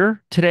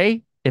here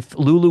today, if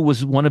Lulu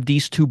was one of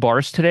these two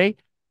bars today,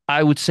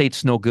 I would say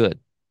it's no good.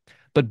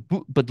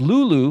 But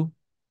Lulu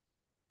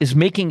is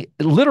making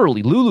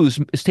literally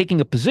is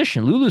taking a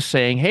position. Lulu's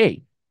saying,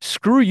 "Hey,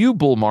 screw you,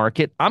 bull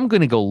market. I'm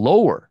going to go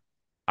lower.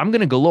 I'm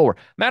going to go lower."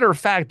 Matter of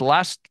fact, the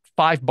last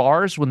 5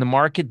 bars when the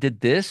market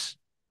did this,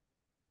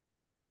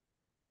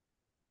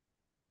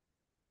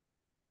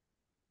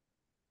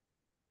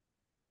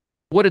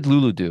 what did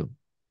Lulu do?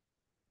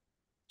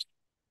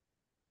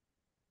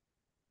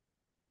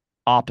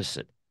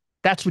 Opposite.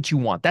 That's what you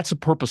want. That's a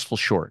purposeful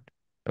short.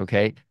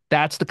 Okay.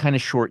 That's the kind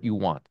of short you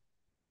want.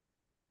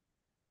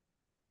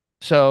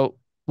 So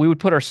we would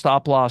put our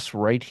stop loss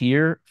right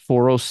here,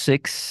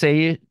 406,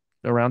 say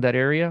around that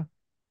area.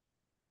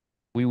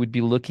 We would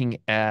be looking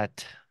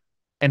at,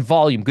 and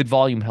volume, good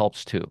volume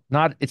helps too.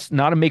 It's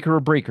not a maker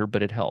or breaker,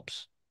 but it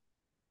helps.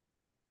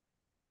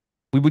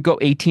 We would go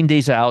 18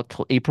 days out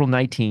till April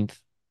 19th.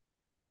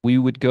 We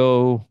would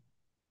go,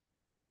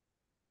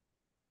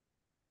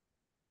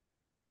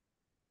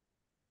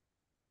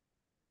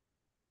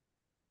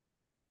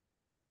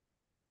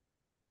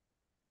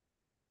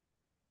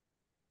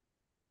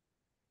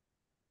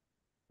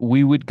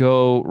 we would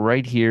go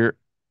right here,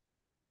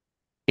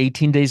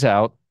 18 days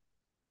out.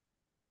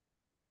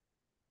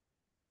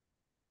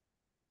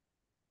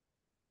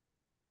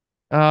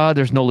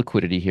 There's no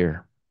liquidity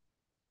here.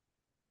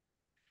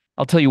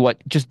 I'll tell you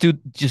what, just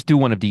do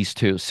one of these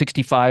two,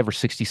 65 or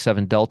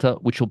 67 delta,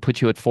 which will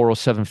put you at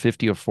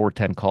 407.50 or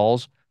 410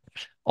 calls.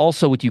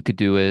 Also, what you could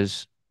do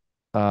is,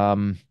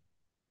 um,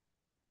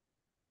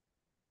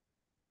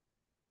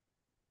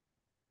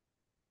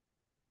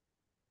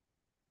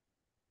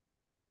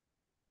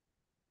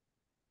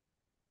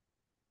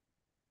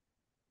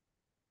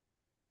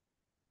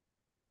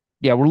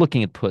 yeah, we're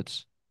looking at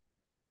puts.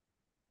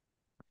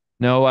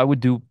 No, I would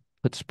do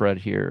put spread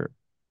here.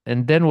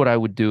 And then what I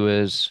would do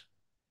is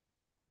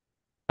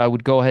I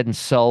would go ahead and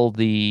sell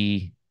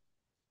the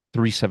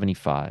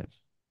 375.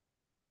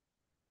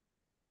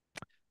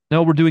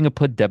 No, we're doing a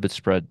put debit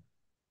spread,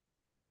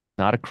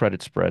 not a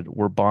credit spread.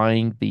 We're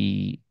buying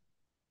the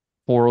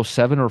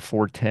 407 or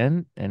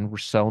 410 and we're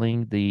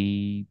selling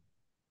the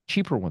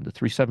cheaper one, the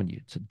 370.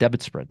 It's a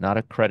debit spread, not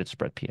a credit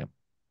spread, PM.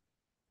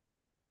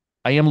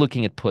 I am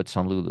looking at puts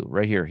on Lulu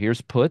right here.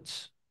 Here's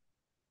puts.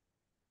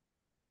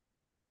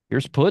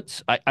 Here's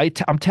puts.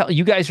 I'm telling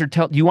you guys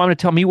do you want me to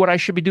tell me what I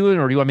should be doing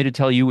or do you want me to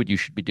tell you what you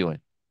should be doing?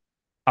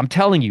 I'm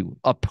telling you,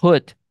 a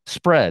put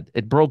spread,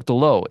 it broke the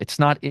low. It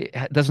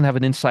doesn't have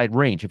an inside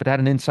range. If it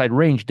had an inside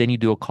range, then you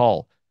do a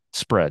call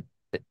spread,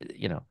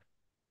 you know.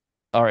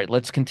 All right,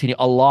 let's continue.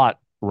 A lot,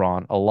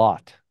 Ron, a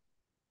lot,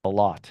 a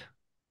lot,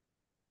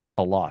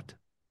 a lot.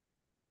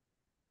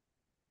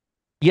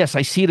 Yes,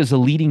 I see it as a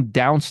leading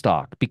down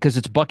stock because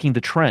it's bucking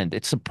the trend.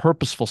 It's a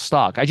purposeful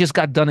stock. I just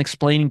got done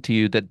explaining to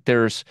you that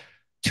there's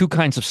two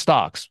kinds of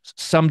stocks.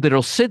 Some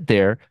that'll sit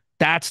there,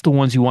 that's the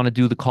ones you want to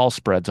do the call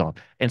spreads on,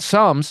 and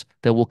some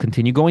that will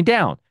continue going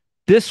down.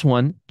 This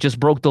one just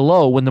broke the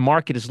low when the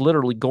market is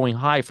literally going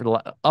high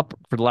up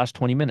for the last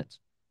 20 minutes.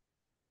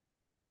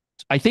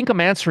 I think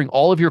I'm answering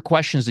all of your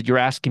questions that you're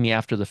asking me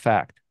after the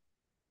fact.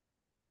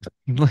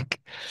 Like,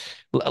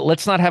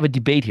 let's not have a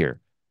debate here.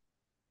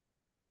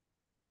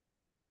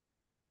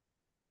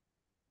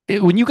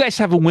 When you guys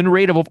have a win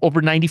rate of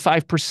over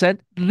 95%,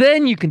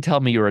 then you can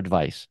tell me your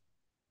advice.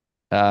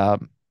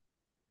 Um,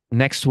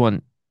 Next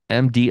one,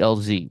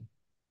 MDLZ.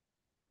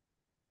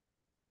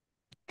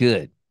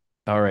 Good.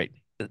 All right.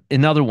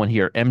 Another one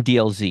here,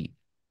 MDLZ.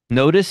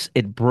 Notice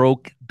it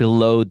broke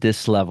below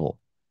this level.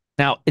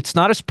 Now, it's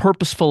not as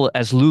purposeful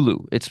as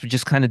Lulu. It's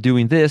just kind of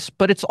doing this,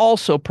 but it's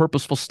also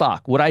purposeful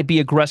stock. Would I be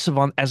aggressive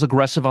on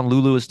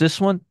Lulu as this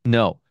one?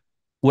 No.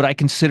 Would I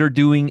consider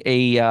doing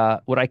a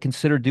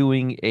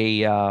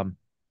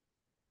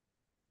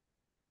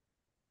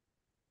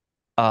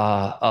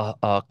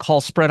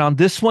call spread on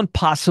this one?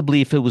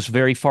 Possibly if it was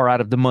very far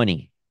out of the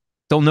money.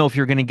 Don't know if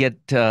you're going to get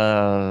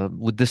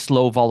with this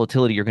low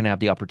volatility, you're going to have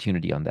the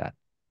opportunity on that.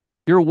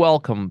 You're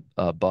welcome,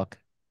 Buck.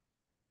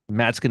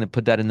 Matt's going to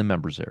put that in the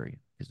members area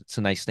because it's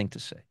a nice thing to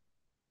say.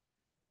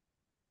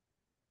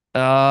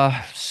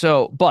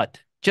 But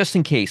just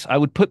in case, I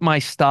would put my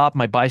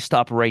buy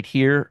stop right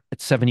here at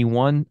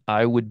 71.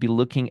 I would be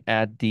looking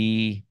at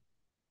the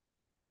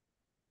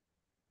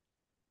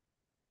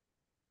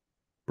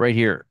right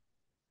here.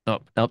 Oh,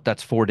 nope,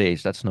 that's 4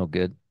 days. That's no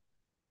good.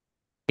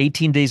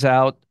 18 days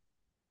out,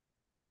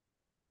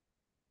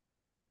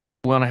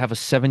 we want to have a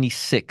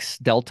 76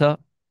 delta,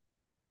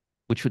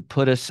 which would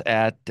put us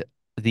at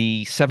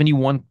the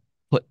 71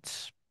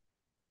 puts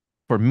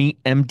for me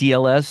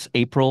MDLS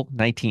April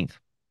 19th.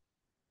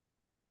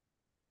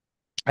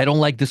 I don't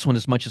like this one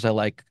as much as I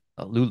like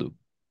Lulu.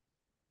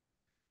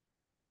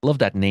 Love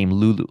that name,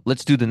 Lulu.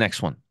 Let's do the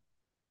next one.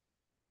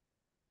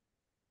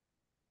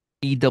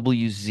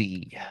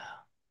 EWZ.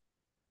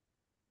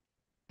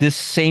 This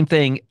same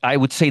thing, I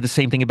would say the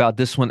same thing about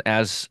this one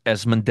as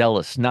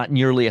Mandela's, not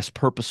nearly as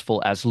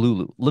purposeful as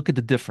Lulu. Look at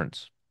the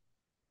difference.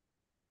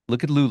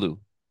 Look at Lulu.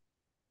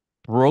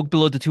 Broke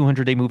below the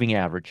 200-day moving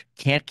average.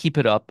 Can't keep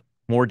it up.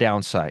 More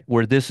downside.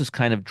 Where this is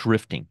kind of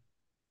drifting.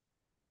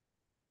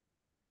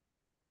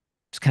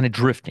 kind of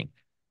drifting.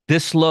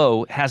 This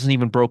low hasn't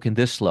even broken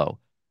this low.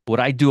 Would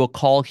I do a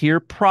call here?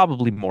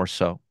 Probably more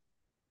so.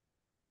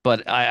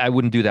 But I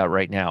wouldn't do that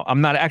right now.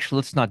 I'm not actually,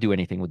 let's not do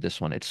anything with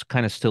this one. It's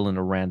kind of still in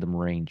a random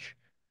range.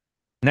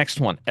 Next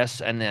one,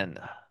 SNN.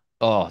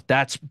 Oh,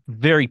 that's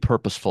very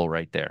purposeful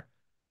right there.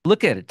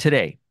 Look at it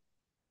today.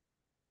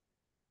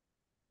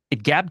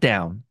 It gapped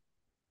down,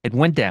 it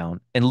went down,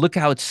 and look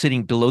how it's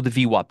sitting below the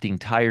VWAP the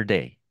entire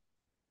day,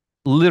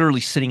 literally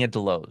sitting at the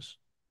lows.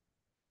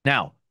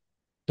 Now,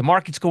 the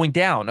market's going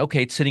down.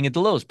 Okay, it's sitting at the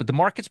lows, but the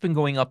market's been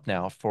going up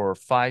now for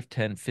 5,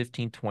 10,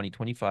 15, 20,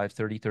 25,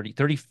 30, 30,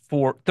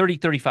 34, 30,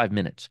 35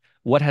 minutes.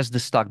 What has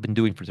this stock been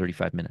doing for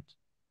 35 minutes?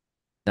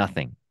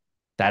 Nothing.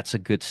 That's a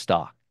good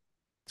stock.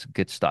 It's a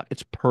good stock.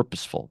 It's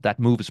purposeful. That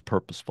move is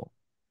purposeful.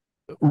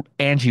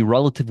 Angie,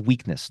 relative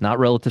weakness, not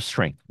relative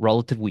strength,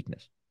 relative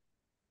weakness.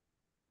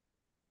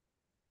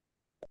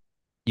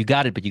 You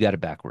got it, but you got it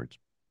backwards.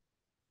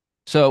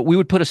 So we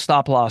would put a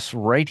stop loss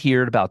right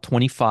here at about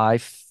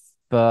 25,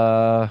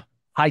 low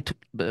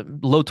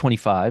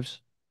 25s.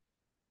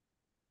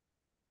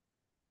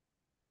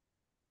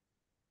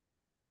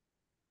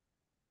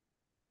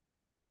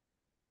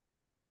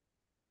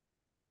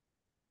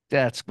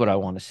 That's what I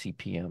want to see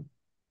PM.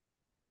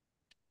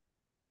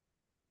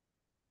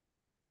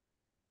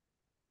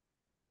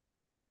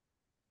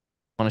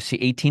 I want to see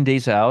 18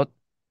 days out,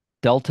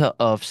 delta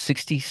of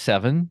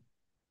 67.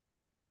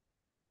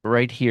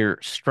 Right here,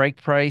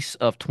 strike price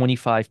of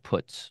 25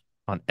 puts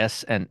on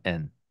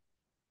SNN.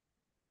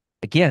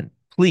 Again,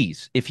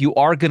 please, if you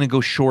are going to go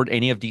short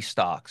any of these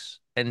stocks,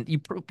 and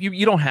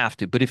you don't have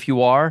to, but if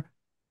you are,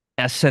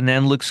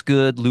 SNN looks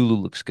good, Lulu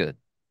looks good.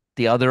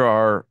 The other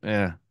are,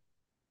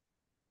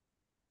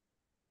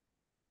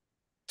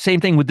 Same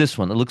thing with this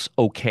one. It looks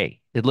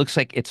okay. It looks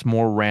like it's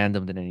more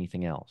random than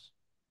anything else.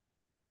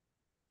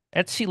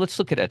 Etsy, let's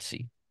look at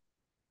Etsy.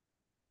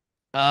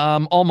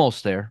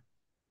 Almost there.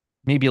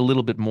 Maybe a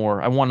little bit more.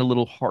 I want a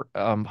little heart.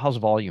 How's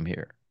volume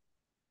here?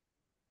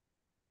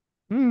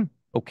 Hmm.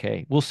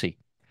 Okay, we'll see.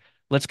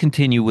 Let's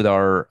continue with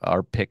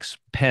our picks.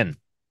 Pen.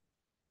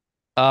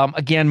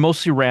 Again,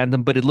 mostly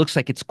random, but it looks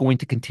like it's going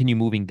to continue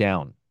moving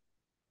down.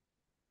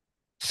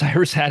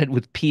 Cyrus had it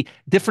with P.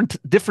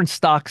 Different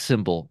stock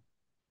symbol.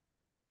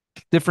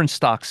 Different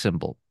stock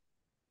symbol.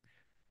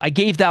 I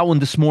gave that one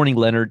this morning,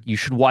 Leonard. You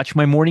should watch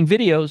my morning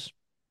videos.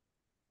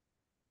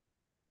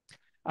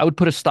 I would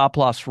put a stop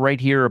loss right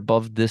here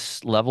above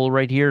this level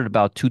right here at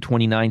about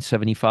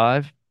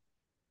 229.75.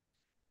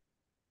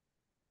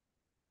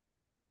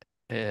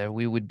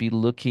 We would be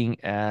looking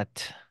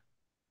at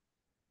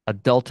a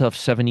delta of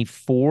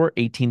 74,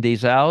 18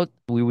 days out.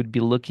 We would be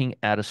looking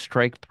at a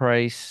strike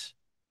price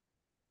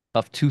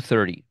of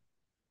 230.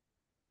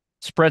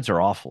 Spreads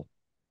are awful.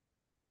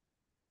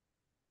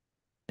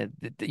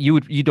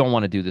 You don't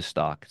want to do this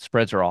stock.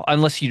 Spreads are all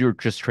unless you're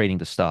just trading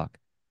the stock.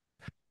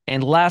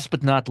 And last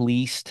but not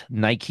least,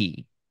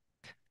 Nike.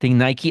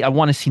 I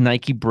want to see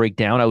Nike break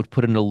down. I would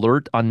put an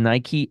alert on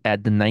Nike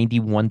at the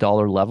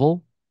 $91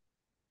 level.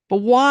 But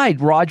why,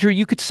 Roger?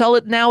 You could sell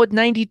it now at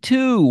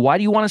 92. Why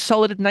do you want to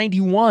sell it at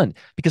 91?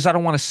 Because I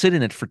don't want to sit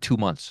in it for 2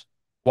 months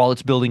while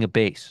it's building a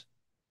base.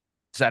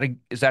 Is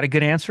that a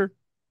good answer?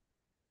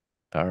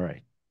 All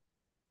right.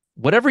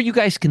 Whatever you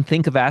guys can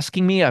think of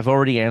asking me, I've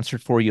already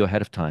answered for you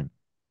ahead of time.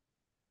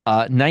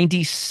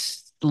 90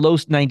 low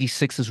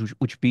 96s,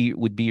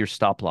 would be your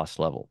stop loss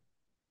level.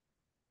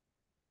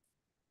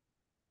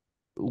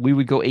 We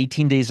would go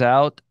 18 days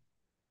out,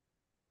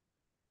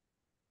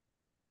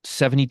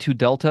 72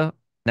 delta,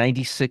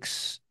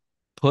 96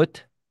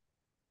 put.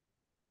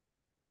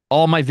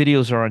 All my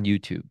videos are on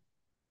YouTube.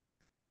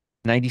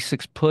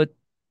 96 put,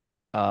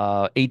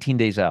 18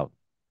 days out.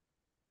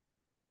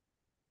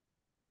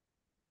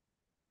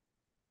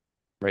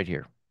 Right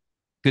here.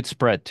 Good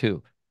spread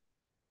too.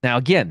 Now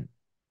again,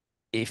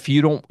 if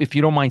you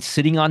don't mind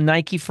sitting on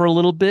Nike for a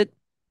little bit,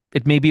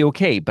 it may be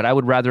okay, but I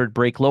would rather it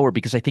break lower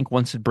because I think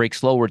once it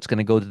breaks lower, it's going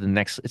to go to the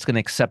next, it's going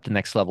to accept the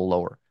next level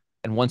lower.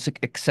 And once it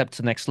accepts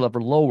the next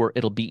level lower,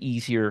 it'll be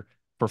easier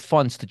for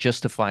funds to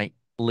justify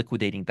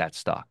liquidating that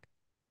stock.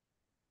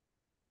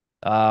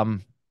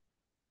 Um,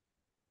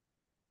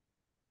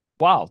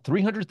 wow,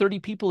 330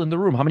 people in the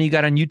room. How many you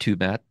got on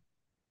YouTube, Matt?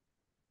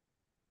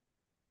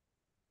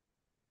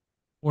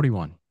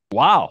 41.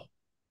 Wow.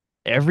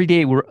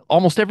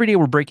 Almost every day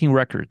we're breaking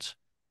records.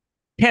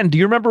 Ken, do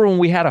you remember when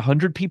we had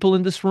 100 people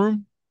in this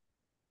room?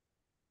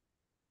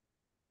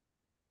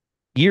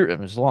 It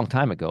was a long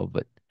time ago,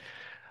 but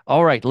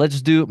all right,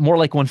 let's do more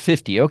like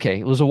 150. Okay,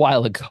 it was a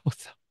while ago.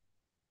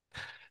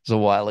 It was a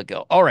while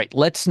ago. All right,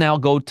 let's now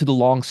go to the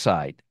long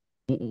side.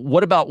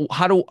 What about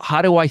how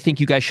do I think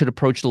you guys should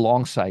approach the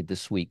long side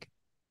this week?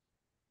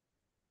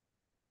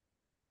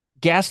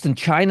 Gaston,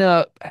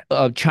 China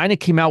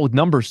came out with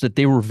numbers that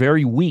they were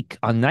very weak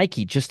on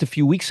Nike just a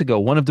few weeks ago.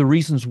 One of the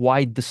reasons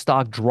why the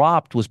stock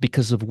dropped was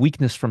because of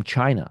weakness from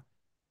China.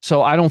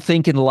 So I don't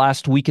think in the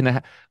last week and a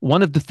half,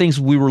 one of the things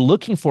we were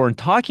looking for and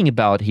talking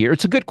about here,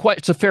 it's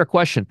a fair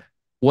question,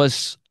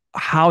 was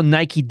how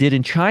Nike did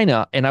in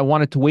China, and I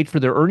wanted to wait for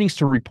their earnings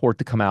to report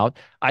to come out.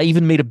 I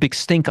even made a big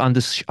stink on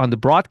this on the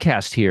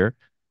broadcast here,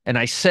 and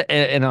I said,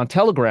 and on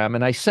Telegram,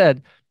 and I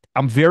said,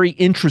 I'm very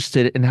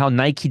interested in how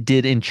Nike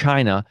did in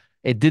China.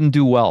 It didn't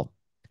do well.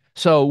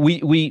 So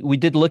we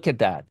did look at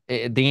that.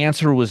 The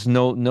answer was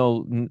no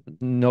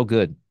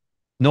good,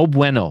 no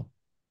bueno.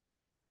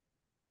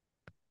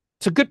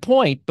 It's a good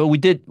point, but we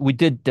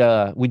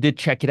did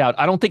check it out.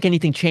 I don't think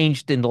anything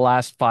changed in the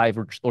last five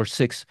or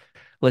six.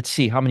 Let's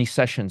see how many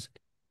sessions.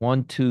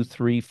 One, two,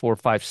 three, four,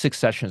 five, 6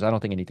 sessions. I don't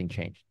think anything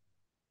changed.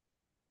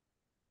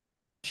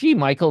 Gee,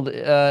 Michael,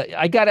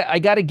 I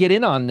gotta get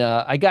in on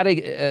I gotta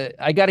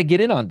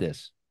get in on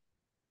this.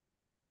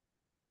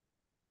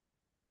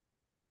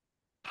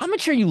 How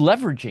much are you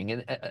leveraging?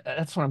 And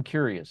that's what I'm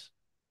curious.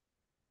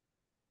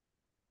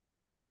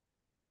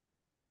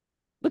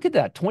 Look at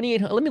that,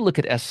 2,800. Let me look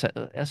at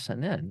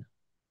SNN.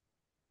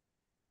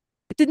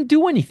 It didn't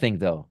do anything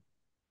though.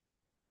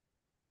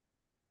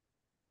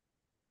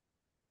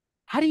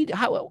 How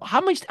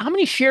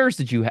many shares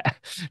did you have?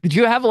 Did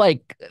you have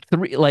like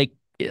three like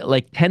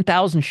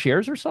 10,000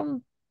 shares or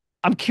something?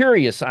 I'm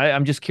curious.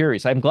 I'm just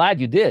curious. I'm glad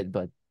you did,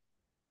 but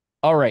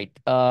all right.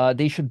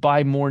 They should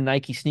buy more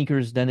Nike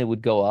sneakers, then it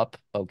would go up.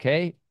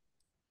 Okay.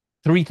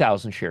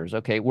 3,000 shares.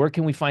 Okay. Where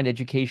can we find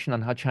education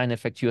on how China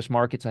affects US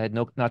markets? I had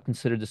not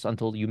considered this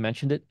until you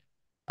mentioned it.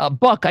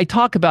 Buck, I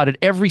talk about it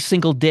every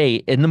single day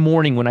in the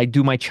morning when I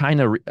do my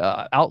China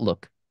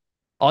outlook.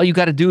 All you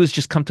got to do is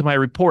just come to my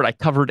report. I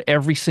covered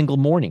every single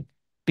morning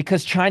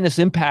because China's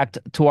impact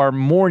to our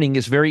morning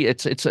is very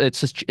it's a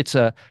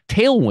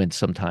tailwind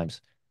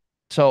sometimes.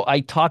 So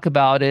I talk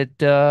about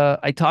it.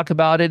 I talk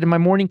about it in my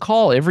morning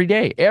call every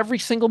day, every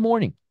single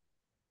morning.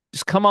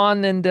 Just come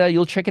on and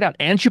you'll check it out.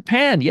 And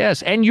Japan,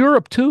 yes, and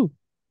Europe too.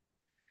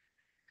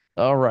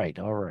 All right,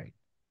 all right,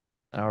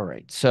 all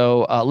right.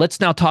 So let's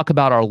now talk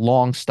about our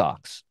long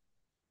stocks.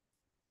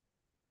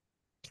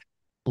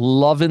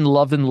 Loving,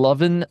 loving,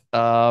 loving.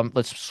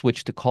 Let's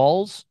switch to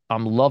calls.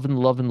 I'm loving,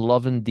 loving,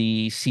 loving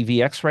the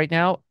CVX right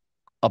now,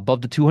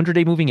 above the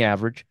 200-day moving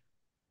average.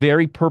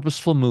 Very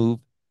purposeful move.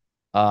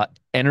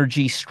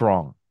 Energy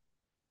strong.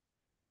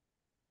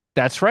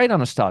 That's right,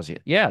 Anastasia.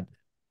 Yeah,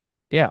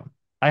 yeah.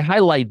 I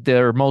highlight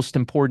their most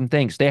important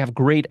things. They have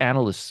great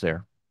analysts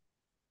there.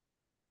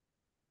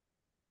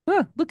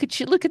 Huh, look at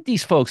you. Look at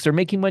these folks. They're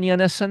making money on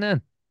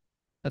SNN.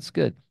 That's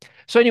good.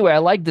 So anyway, I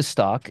like this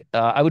stock.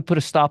 I would put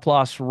a stop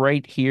loss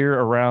right here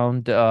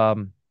around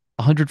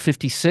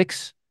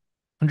 156.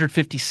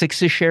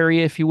 156-ish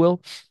area, if you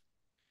will.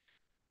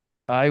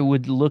 I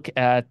would look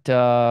at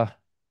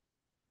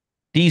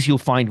these. You'll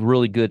find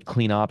really good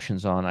clean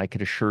options on, I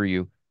could assure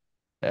you.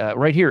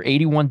 Right here,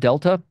 81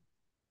 delta,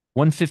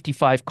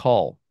 155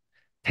 call,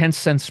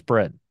 10-cent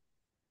spread,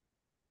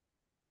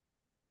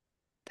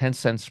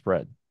 10-cent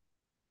spread.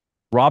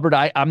 Robert,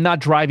 I'm not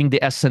driving the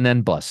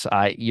SNN bus.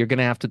 You're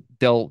gonna have to.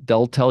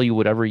 They'll tell you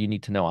whatever you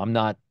need to know. I'm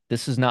not.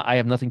 This is not. I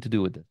have nothing to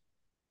do with it.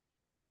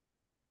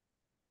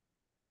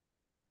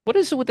 What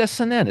is it with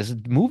SNN? Is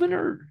it moving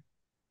or?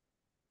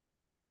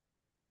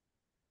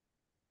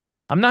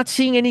 I'm not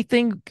seeing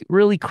anything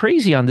really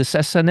crazy on this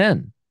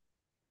SNN.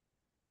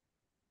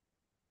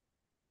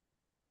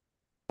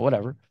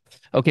 Whatever.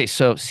 Okay,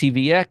 so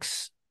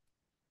CVX.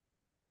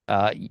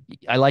 Uh,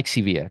 I like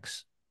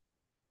CVX.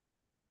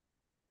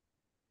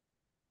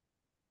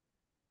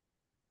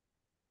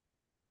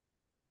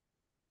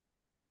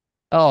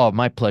 Oh,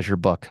 my pleasure,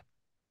 Buck.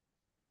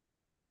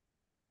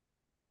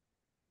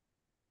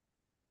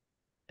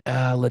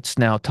 Let's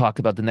now talk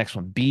about the next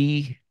one.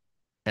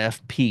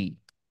 BFP.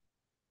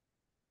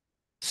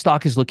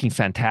 Stock is looking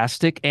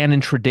fantastic, and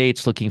intraday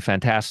it's looking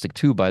fantastic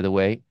too, by the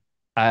way.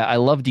 I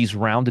love these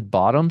rounded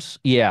bottoms.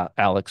 Yeah,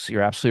 Alex,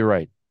 you're absolutely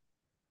right.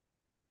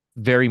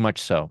 Very much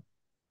so.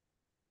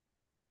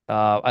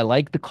 I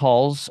like the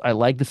calls. I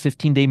like the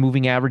 15-day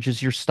moving average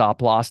as your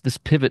stop loss. This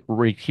pivot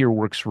right here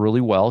works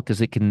really well because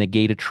it can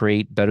negate a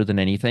trade better than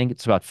anything.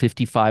 It's about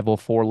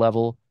 5504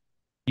 level.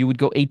 You would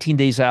go 18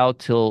 days out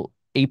till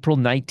April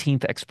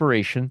 19th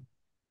expiration.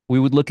 We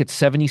would look at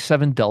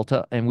 77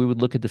 delta and we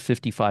would look at the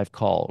 55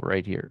 call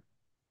right here.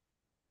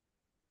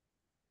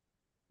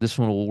 This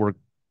one will work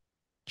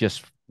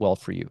just well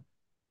for you.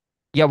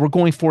 Yeah, we're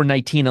going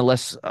 419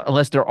 unless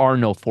there are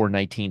no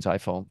 419s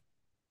iPhone.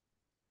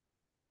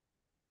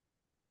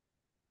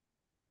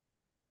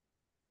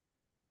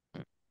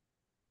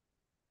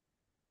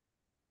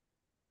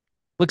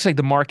 Looks like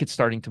the market's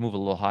starting to move a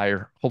little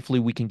higher.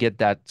 Hopefully we can get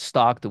that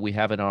stock that we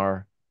have in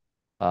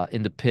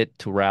the pit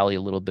to rally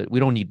a little bit. We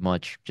don't need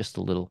much, just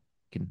a little.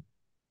 Can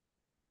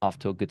off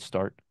to a good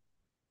start.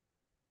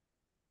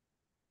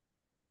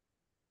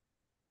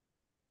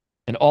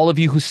 And all of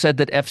you who said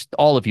that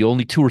all of you,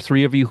 only two or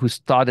three of you who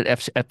thought that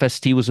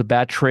FST was a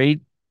bad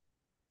trade,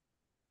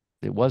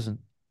 it wasn't.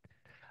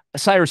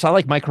 Cyrus, I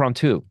like Micron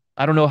too.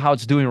 I don't know how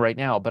it's doing right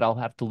now, but I'll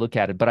have to look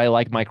at it. But I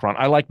like Micron.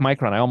 I like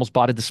Micron. I almost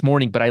bought it this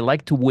morning, but I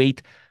like to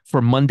wait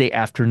for Monday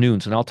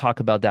afternoons, and I'll talk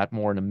about that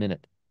more in a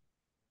minute.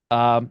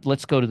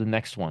 Let's go to the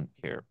next one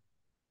here.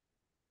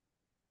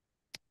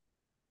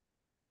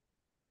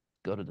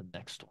 Go to the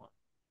next one.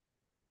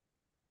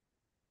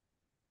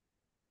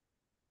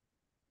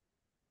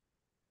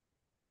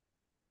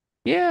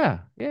 Yeah,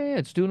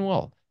 it's doing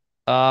well.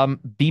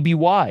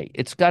 BBY,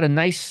 it's got a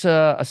nice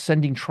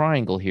ascending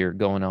triangle here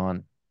going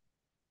on.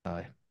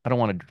 I don't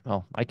want to,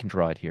 oh, I can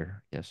draw it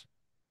here. Yes.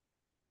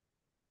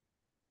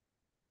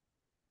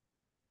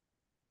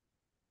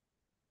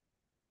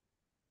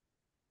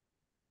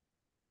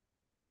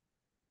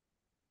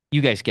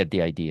 You guys get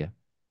the idea.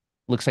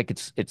 Looks like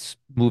it's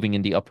moving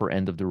in the upper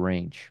end of the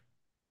range.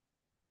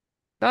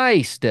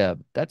 Nice,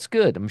 Deb. That's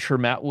good. I'm sure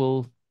Matt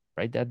will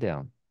write that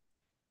down.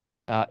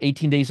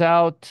 18 days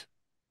out,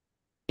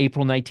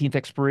 April 19th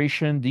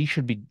expiration. These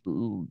should be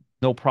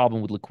no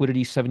problem with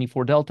liquidity.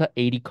 74 Delta,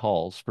 80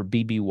 calls for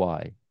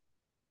BBY.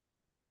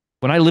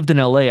 When I lived in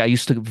LA, I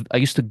used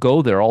to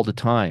go there all the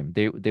time.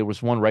 There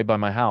was one right by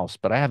my house,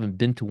 but I haven't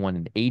been to one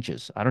in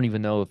ages. I don't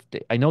even know if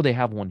I know they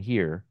have one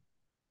here.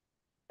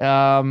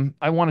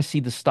 I want to see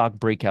the stock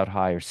breakout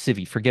higher.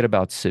 Civi, forget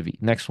about Civi.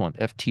 Next one,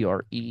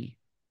 FTRE.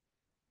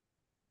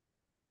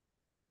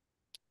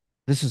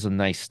 This is a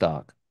nice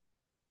stock.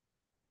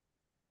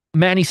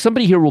 Manny,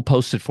 somebody here will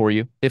post it for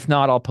you. If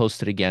not, I'll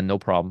post it again, no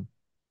problem.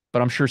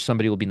 But I'm sure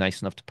somebody will be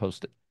nice enough to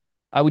post it.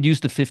 I would use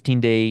the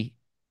 15-day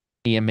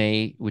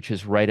EMA, which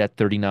is right at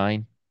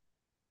 39.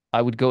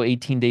 I would go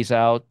 18 days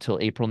out till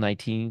April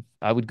 19th.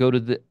 I would go to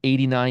the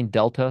 89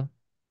 Delta,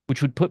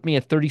 which would put me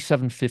at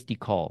 37.50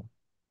 call.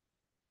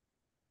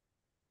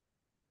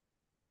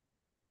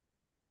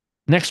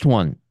 Next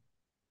one,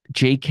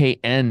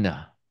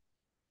 JKN.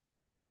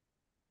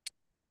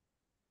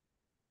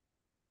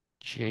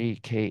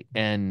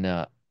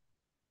 JKN.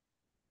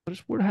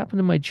 What happened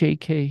to my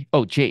JK?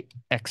 Oh,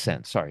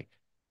 JXN. Sorry.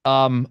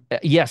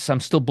 Yes,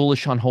 I'm still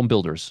bullish on home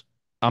builders.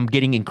 I'm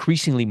getting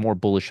increasingly more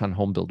bullish on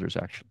home builders,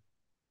 actually.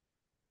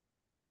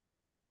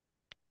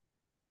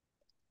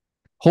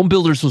 Home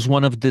builders was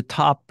one of the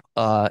top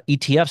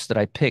ETFs that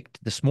I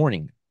picked this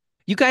morning.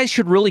 You guys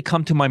should really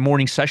come to my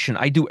morning session.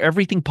 I do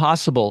everything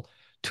possible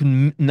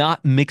to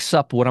not mix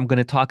up what I'm going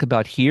to talk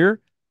about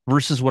here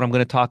versus what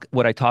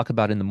I talk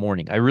about in the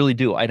morning. I really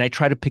do. And I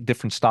try to pick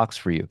different stocks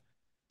for you.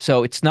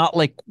 So it's not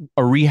like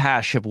a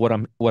rehash of what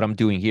I'm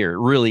doing here. It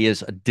really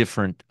is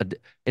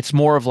it's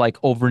more of like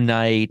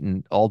overnight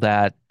and all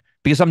that.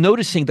 Because I'm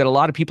noticing that a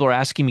lot of people are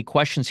asking me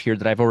questions here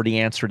that I've already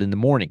answered in the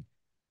morning.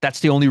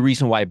 That's the only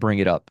reason why I bring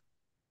it up.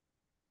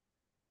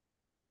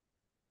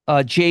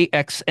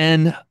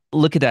 JXN,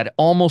 look at that.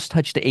 Almost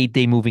touched the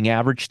 8-day moving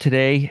average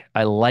today.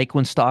 I like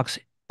when stocks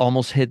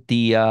almost hit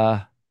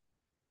the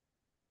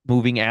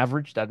moving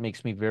average. That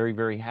makes me very,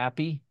 very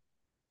happy.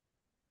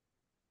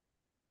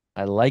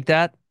 I like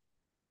that.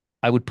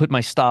 I would put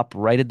my stop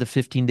right at the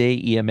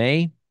 15-day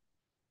EMA.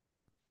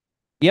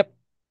 Yep,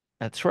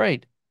 that's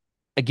right.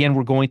 Again,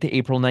 we're going to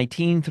April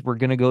 19th. We're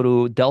going to go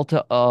to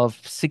delta of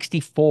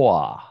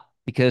 64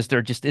 because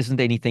there just isn't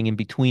anything in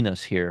between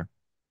us here.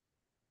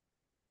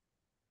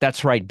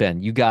 That's right,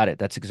 Ben. You got it.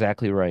 That's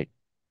exactly right.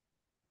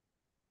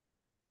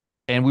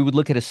 And we would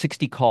look at a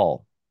 60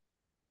 call.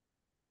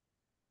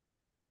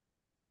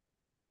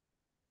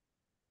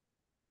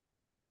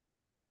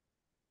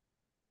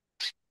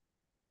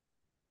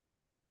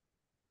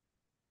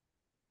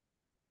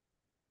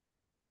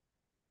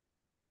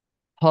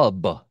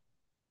 Hub.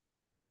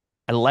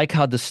 I like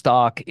how the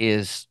stock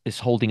is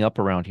holding up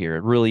around here.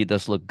 It really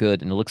does look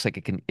good, and it looks like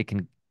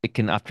it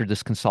can after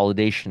this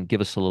consolidation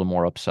give us a little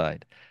more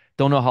upside.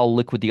 Don't know how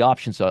liquid the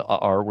options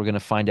are. We're going to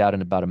find out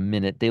in about a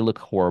minute. They look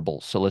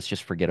horrible, so let's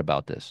just forget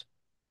about this.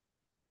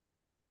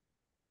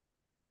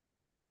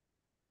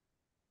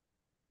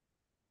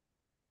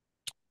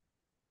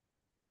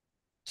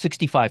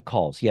 65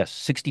 calls. Yes,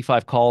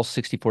 65 calls,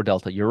 64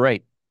 delta. You're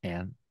right.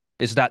 And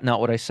is that not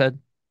what I said?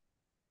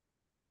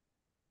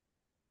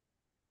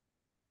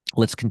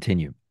 Let's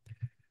continue.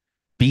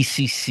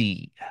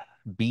 BCC.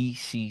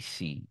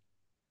 BCC.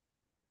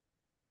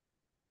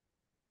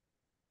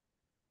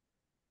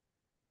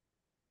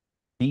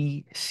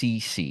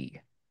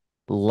 BCC.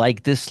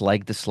 Like this,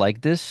 like this,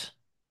 like this.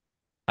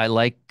 I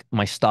like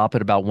my stop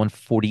at about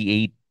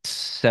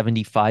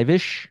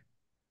 148.75-ish.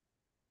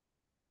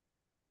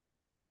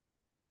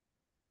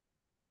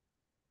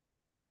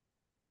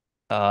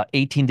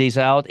 18 days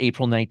out,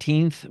 April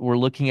 19th, we're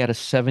looking at a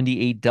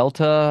 78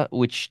 delta,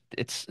 which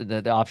it's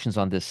the options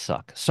on this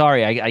suck.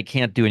 Sorry, I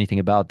can't do anything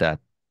about that.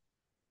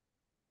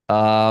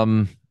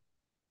 Um,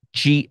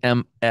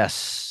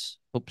 GMS.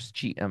 Oops,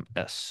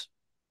 GMS.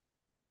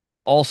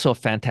 Also a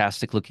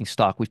fantastic looking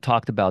stock. We've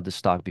talked about this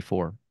stock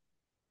before.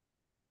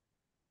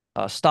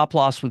 Stop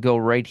loss would go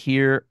right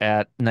here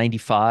at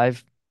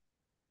 95.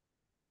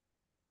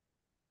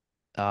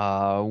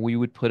 We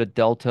would put a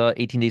delta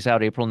 18 days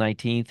out, April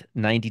 19th,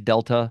 90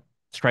 delta,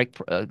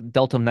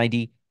 delta of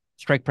 90,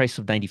 strike price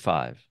of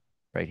 95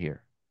 right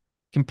here.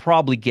 Can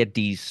probably get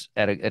these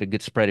at a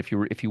good spread if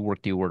you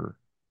work the order.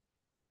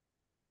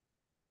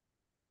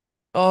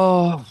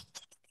 Oh,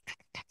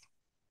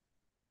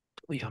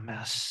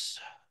 WMS.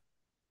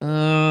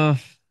 Uh,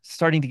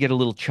 Starting to get a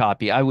little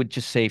choppy. I would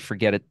just say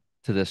forget it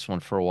to this one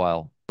for a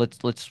while.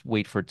 Let's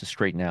wait for it to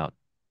straighten out.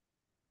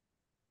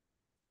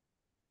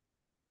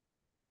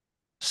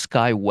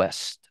 Sky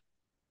West.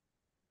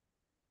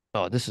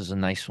 Oh, this is a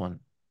nice one.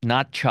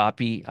 Not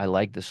choppy. I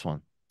like this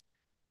one.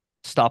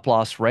 Stop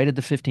loss right at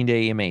the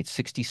 15-day EMA. It's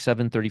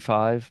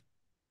 67.35.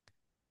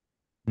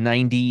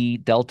 90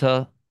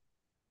 delta,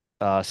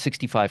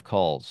 65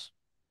 calls.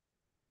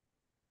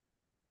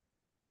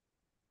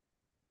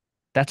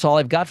 That's all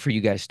I've got for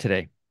you guys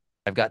today.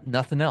 I've got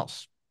nothing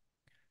else.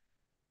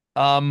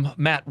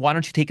 Matt, why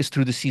don't you take us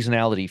through the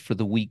seasonality for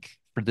the week,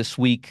 for this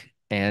week?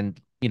 And,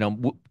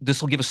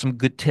 this will give us some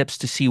good tips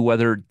to see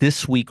whether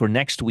this week or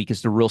next week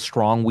is the real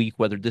strong week,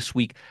 whether this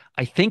week,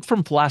 I think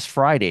from last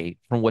Friday,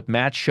 from what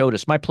Matt showed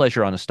us, my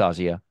pleasure,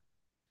 Anastasia.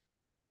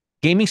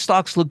 Gaming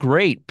stocks look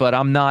great, but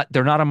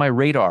they're not on my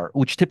radar,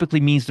 which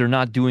typically means they're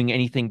not doing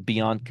anything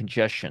beyond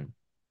congestion.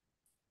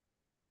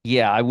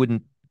 Yeah, I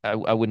wouldn't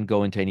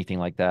go into anything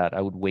like that.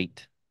 I would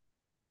wait.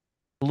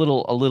 A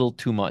little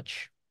too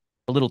much.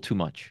 A little too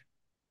much.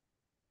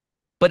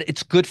 But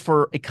it's good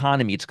for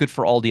economy. It's good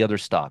for all the other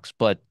stocks,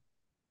 but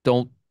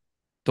don't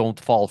don't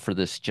fall for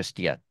this just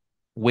yet.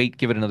 Wait,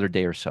 give it another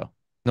day or so.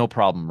 No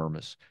problem,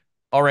 Murmas.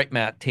 All right,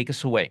 Matt, take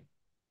us away.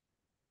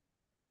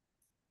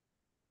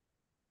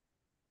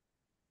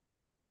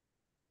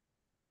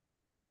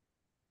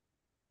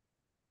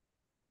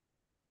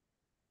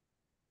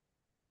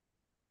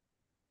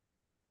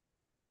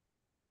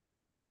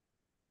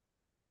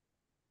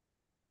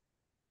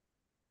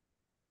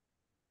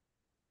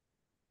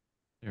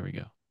 There we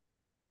go.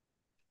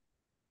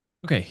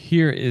 Okay,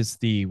 here is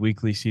the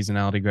weekly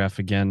seasonality graph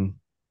again.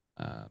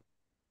 Uh,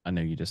 I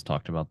know you just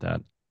talked about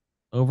that.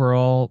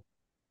 Overall,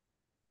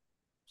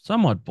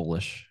 somewhat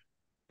bullish,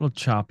 a little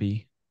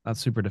choppy, not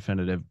super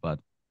definitive, but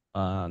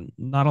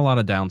not a lot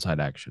of downside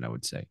action, I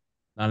would say.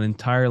 Not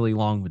entirely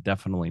long, but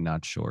definitely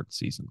not short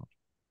seasonally.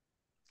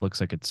 Looks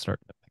like it's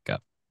starting to pick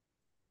up.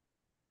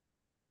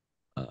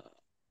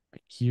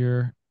 Right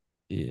here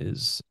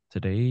is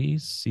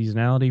today's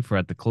seasonality for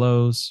at the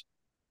close.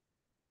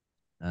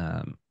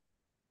 Um,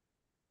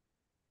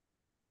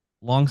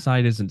 long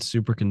side isn't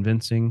super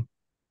convincing.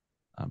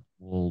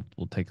 We'll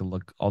take a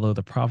look. Although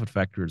the profit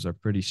factors are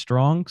pretty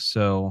strong,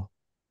 so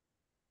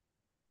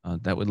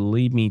that would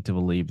lead me to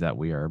believe that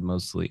we are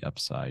mostly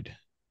upside.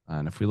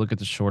 And if we look at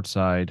the short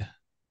side,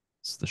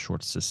 it's the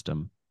short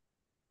system.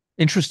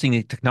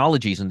 Interesting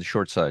technologies in the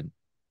short side.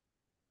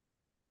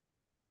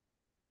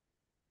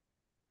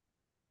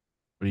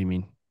 What do you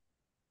mean?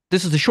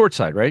 This is the short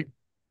side, right?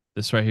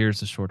 This right here is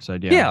the short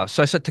side. Yeah, Yeah.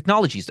 So I said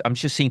technologies. I'm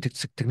just seeing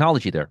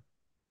technology there.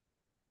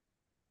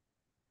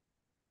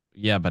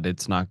 yeah, but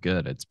it's not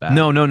good. It's bad.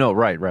 No, no, no.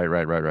 Right, right,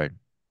 right, right, right.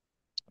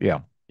 Yeah.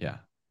 Yeah,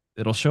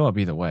 it'll show up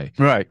either way.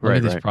 Right, Look right,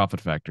 at these right.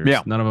 profit factors.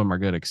 Yeah. None of them are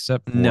good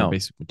except for No.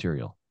 basic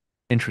material.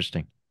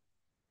 Interesting.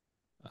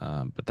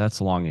 But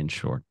that's long and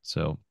short.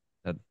 So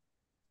that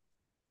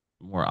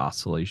more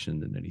oscillation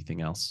than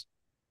anything else.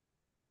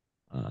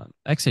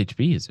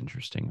 XHB is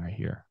interesting right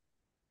here.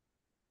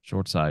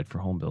 Short side for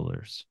home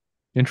builders.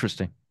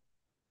 Interesting.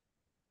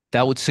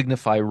 That would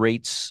signify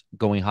rates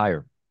going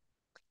higher.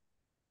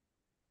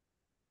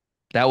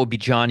 That would be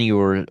Johnny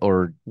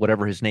or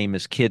whatever his name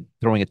is, kid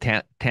throwing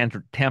a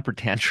tamper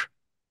tantrum.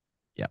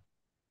 Yeah.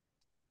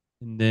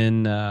 And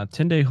then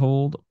 10-day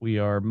hold, we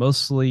are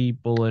mostly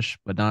bullish,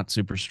 but not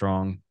super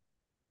strong.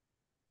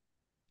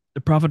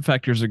 The profit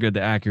factors are good.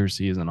 The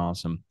accuracy isn't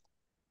awesome.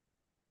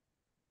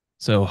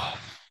 So,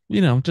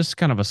 just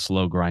kind of a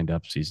slow grind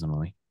up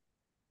seasonally.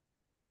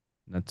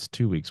 That's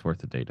 2 weeks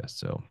worth of data.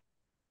 So,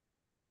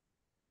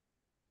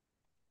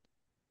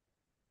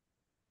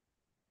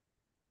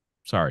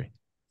 sorry,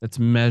 that's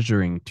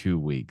measuring 2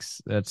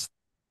 weeks. That's,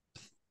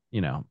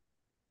 you know,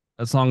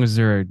 as long as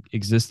there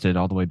existed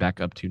all the way back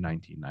up to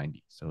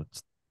 1990. So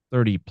it's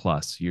 30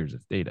 plus years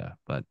of data,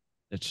 but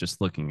it's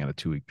just looking at a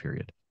 2 week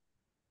period.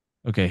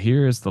 Okay,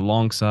 here is the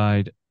long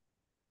side.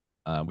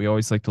 We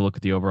always like to look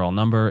at the overall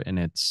number, and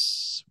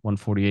it's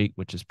 148,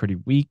 which is pretty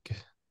weak.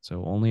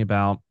 So only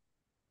about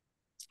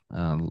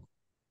uh,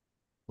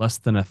 less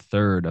than a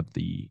third of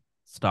the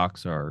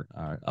stocks are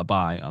a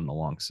buy on the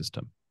long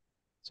system.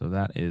 So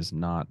that is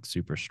not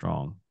super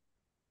strong.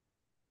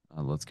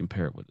 Let's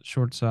compare it with the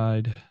short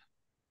side.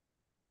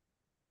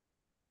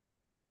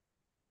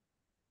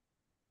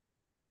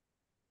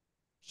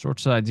 Short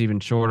side's even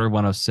shorter,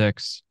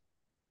 106.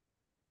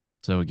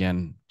 So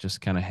again,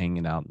 just kind of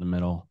hanging out in the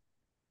middle.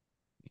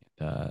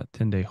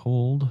 10-day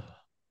hold.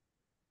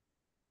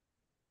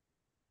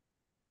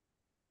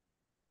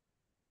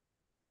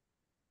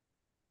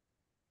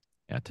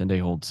 Yeah, 10-day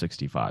hold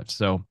 65.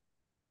 So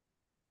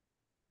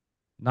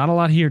not a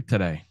lot here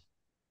today.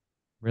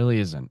 Really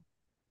isn't.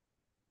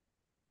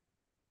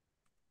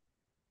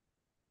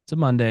 It's a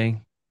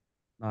Monday,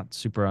 not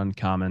super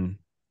uncommon.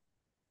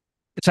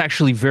 It's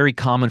actually very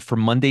common for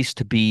Mondays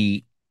to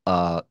be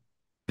uh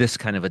this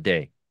kind of a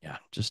day. Yeah,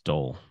 just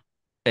dull.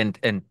 And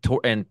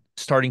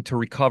starting to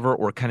recover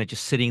or kind of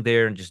just sitting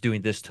there and just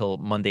doing this till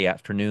Monday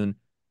afternoon.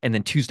 And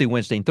then Tuesday,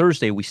 Wednesday, and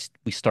Thursday we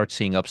start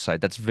seeing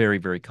upside. That's very,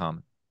 very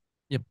common.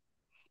 Yep.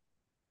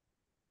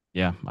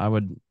 Yeah, I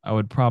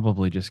would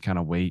probably just kind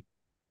of wait.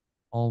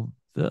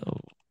 Although,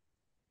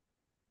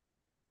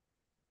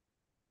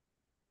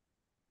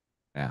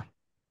 yeah,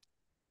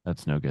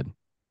 that's no good.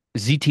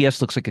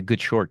 ZTS looks like a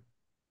good short.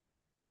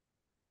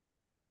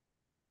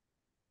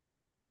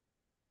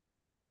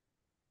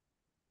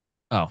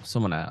 Oh,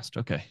 someone asked.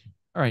 Okay.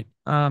 All right.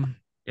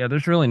 Yeah,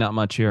 there's really not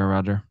much here,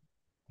 Roger.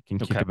 I can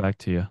kick Okay. it back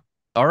to you.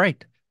 All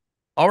right.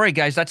 All right,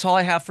 guys. That's all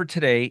I have for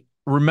today.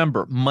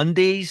 Remember,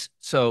 Mondays.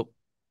 So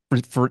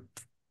for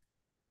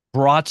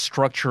broad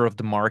structure of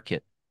the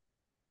market,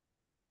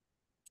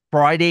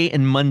 Friday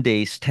and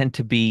Mondays tend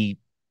to be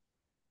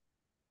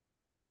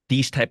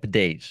these type of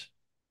days.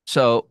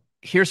 So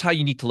here's how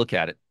you need to look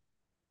at it.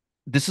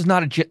 This is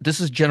not a this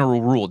is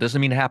general rule. It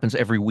doesn't mean it happens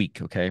every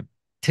week, okay?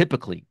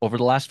 Typically, over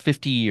the last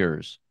 50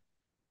 years,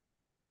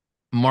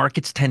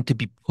 markets tend to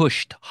be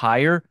pushed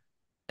higher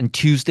on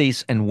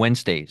Tuesdays and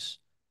Wednesdays.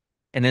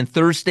 And then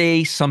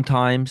Thursday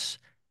sometimes,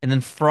 and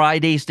then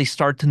Fridays they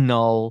start to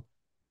null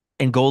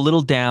and go a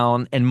little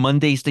down, and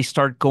Mondays they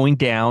start going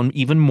down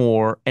even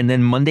more, and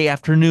then Monday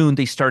afternoon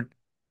they start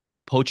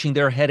poaching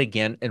their head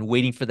again and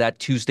waiting for that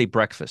Tuesday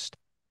breakfast.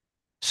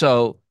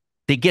 So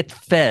they get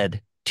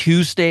fed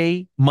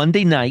Tuesday,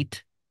 Monday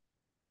night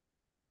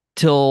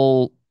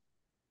till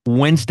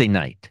Wednesday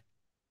night.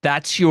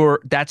 That's your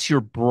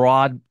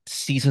broad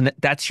season.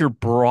 That's your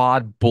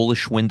broad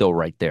bullish window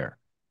right there.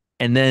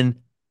 And then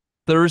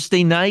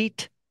Thursday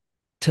night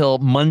till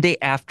Monday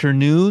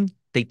afternoon,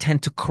 they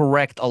tend to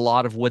correct a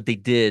lot of what they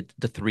did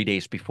the 3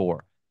 days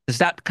before. Does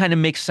that kind of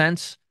make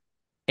sense?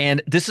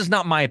 And this is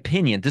not my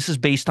opinion. This is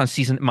based on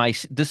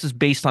this is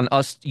based on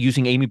us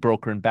using Amy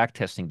Broker and back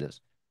testing this.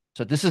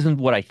 So this isn't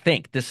what I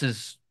think. This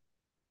is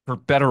for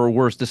better or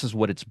worse, this is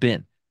what it's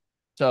been.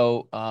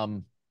 So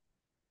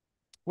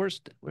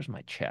where's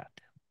my chat?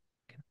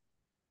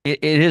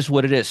 It is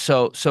what it is.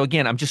 So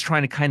again, I'm just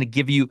trying to kind of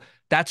give you.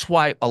 That's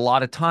why a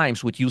lot of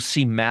times what you'll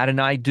see Matt and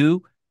I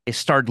do is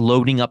start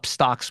loading up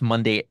stocks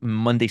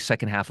Monday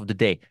second half of the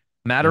day. Yep.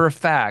 Matter of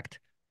fact,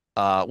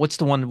 what's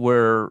the one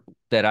where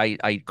that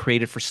I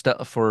created for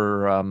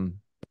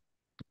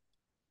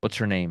what's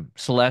her name,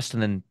 Celeste,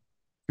 and then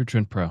True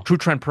Trend Pro. True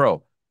Trend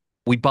Pro.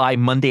 We buy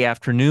Monday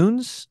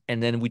afternoons,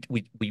 and then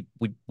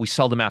we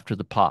sell them after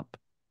the pop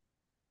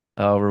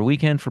over a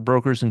weekend for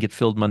brokers and get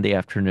filled Monday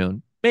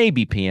afternoon,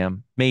 maybe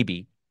PM,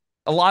 maybe.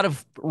 A lot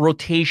of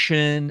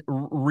rotation,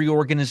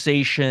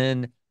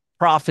 reorganization,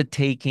 profit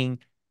taking.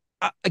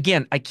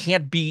 Again, I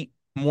can't be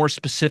more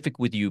specific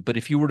with you, but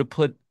if you were to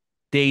put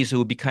days, it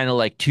would be kind of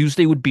like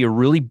Tuesday would be a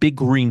really big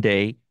green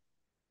day.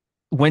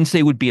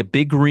 Wednesday would be a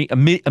big green, a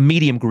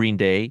medium green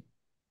day.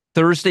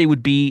 Thursday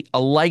would be a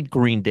light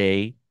green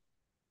day.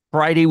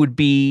 Friday would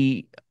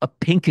be a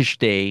pinkish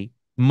day.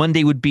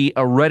 Monday would be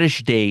a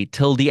reddish day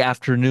till the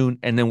afternoon,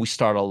 and then we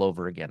start all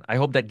over again. I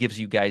hope that gives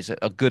you guys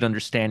a good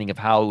understanding of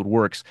how it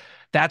works.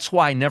 That's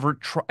why I never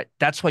try.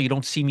 That's why you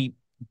don't see me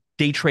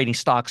day trading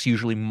stocks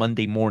usually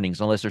Monday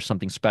mornings unless there's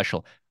something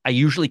special. I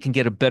usually can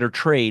get a better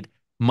trade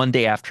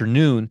Monday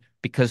afternoon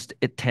because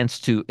it tends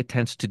to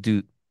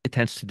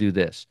do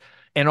this.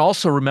 And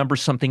also remember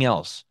something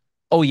else.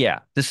 Oh yeah,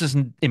 this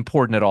isn't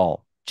important at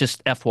all.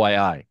 Just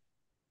FYI.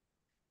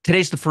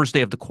 Today's the first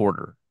day of the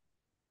quarter.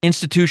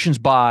 Institutions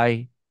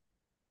buy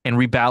and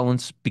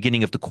rebalance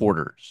beginning of the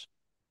quarters.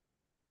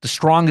 The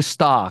strongest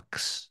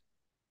stocks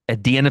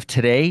at the end of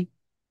today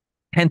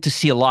tend to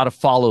see a lot of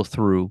follow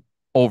through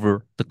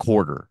over the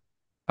quarter.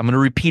 I'm going to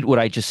repeat what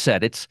I just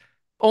said. It's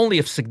only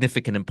of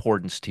significant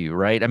importance to you,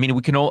 right? I mean,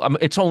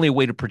 it's only a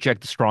way to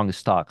project the strongest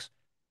stocks.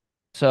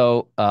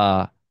 So,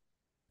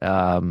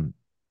 um,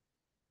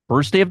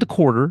 first day of the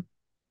quarter,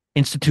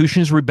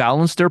 institutions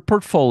rebalance their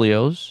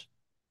portfolios.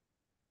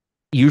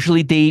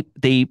 Usually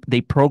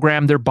they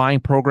program their buying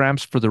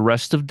programs for the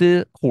rest of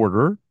the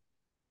quarter.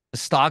 The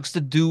stocks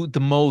that do the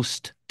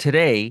most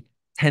today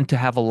tend to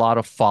have a lot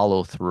of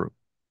follow through.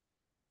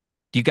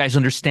 Do you guys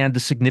understand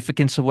the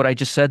significance of what I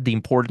just said, the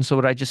importance of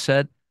what I just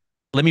said?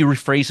 Let me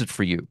rephrase it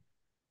for you.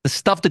 The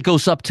stuff that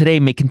goes up today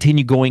may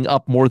continue going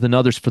up more than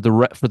others for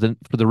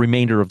the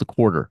remainder of the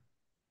quarter.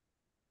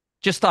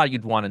 Just thought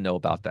you'd want to know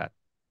about that.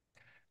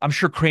 I'm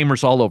sure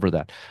Kramer's all over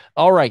that.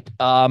 All right.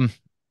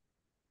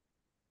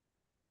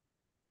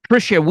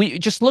 Tricia, we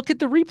just look at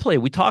the replay.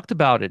 We talked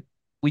about it.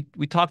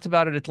 We talked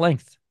about it at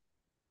length.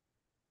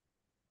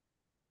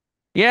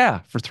 Yeah,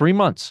 for 3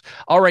 months.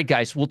 All right,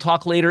 guys, we'll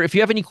talk later. If you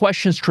have any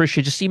questions,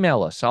 Tricia, just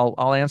email us.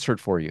 I'll answer it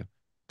for you.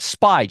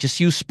 Spy, just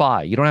use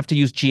Spy. You don't have to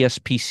use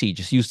GSPC.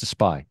 Just use the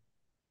Spy.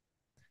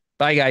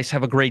 Bye, guys.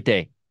 Have a great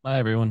day. Bye,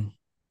 everyone.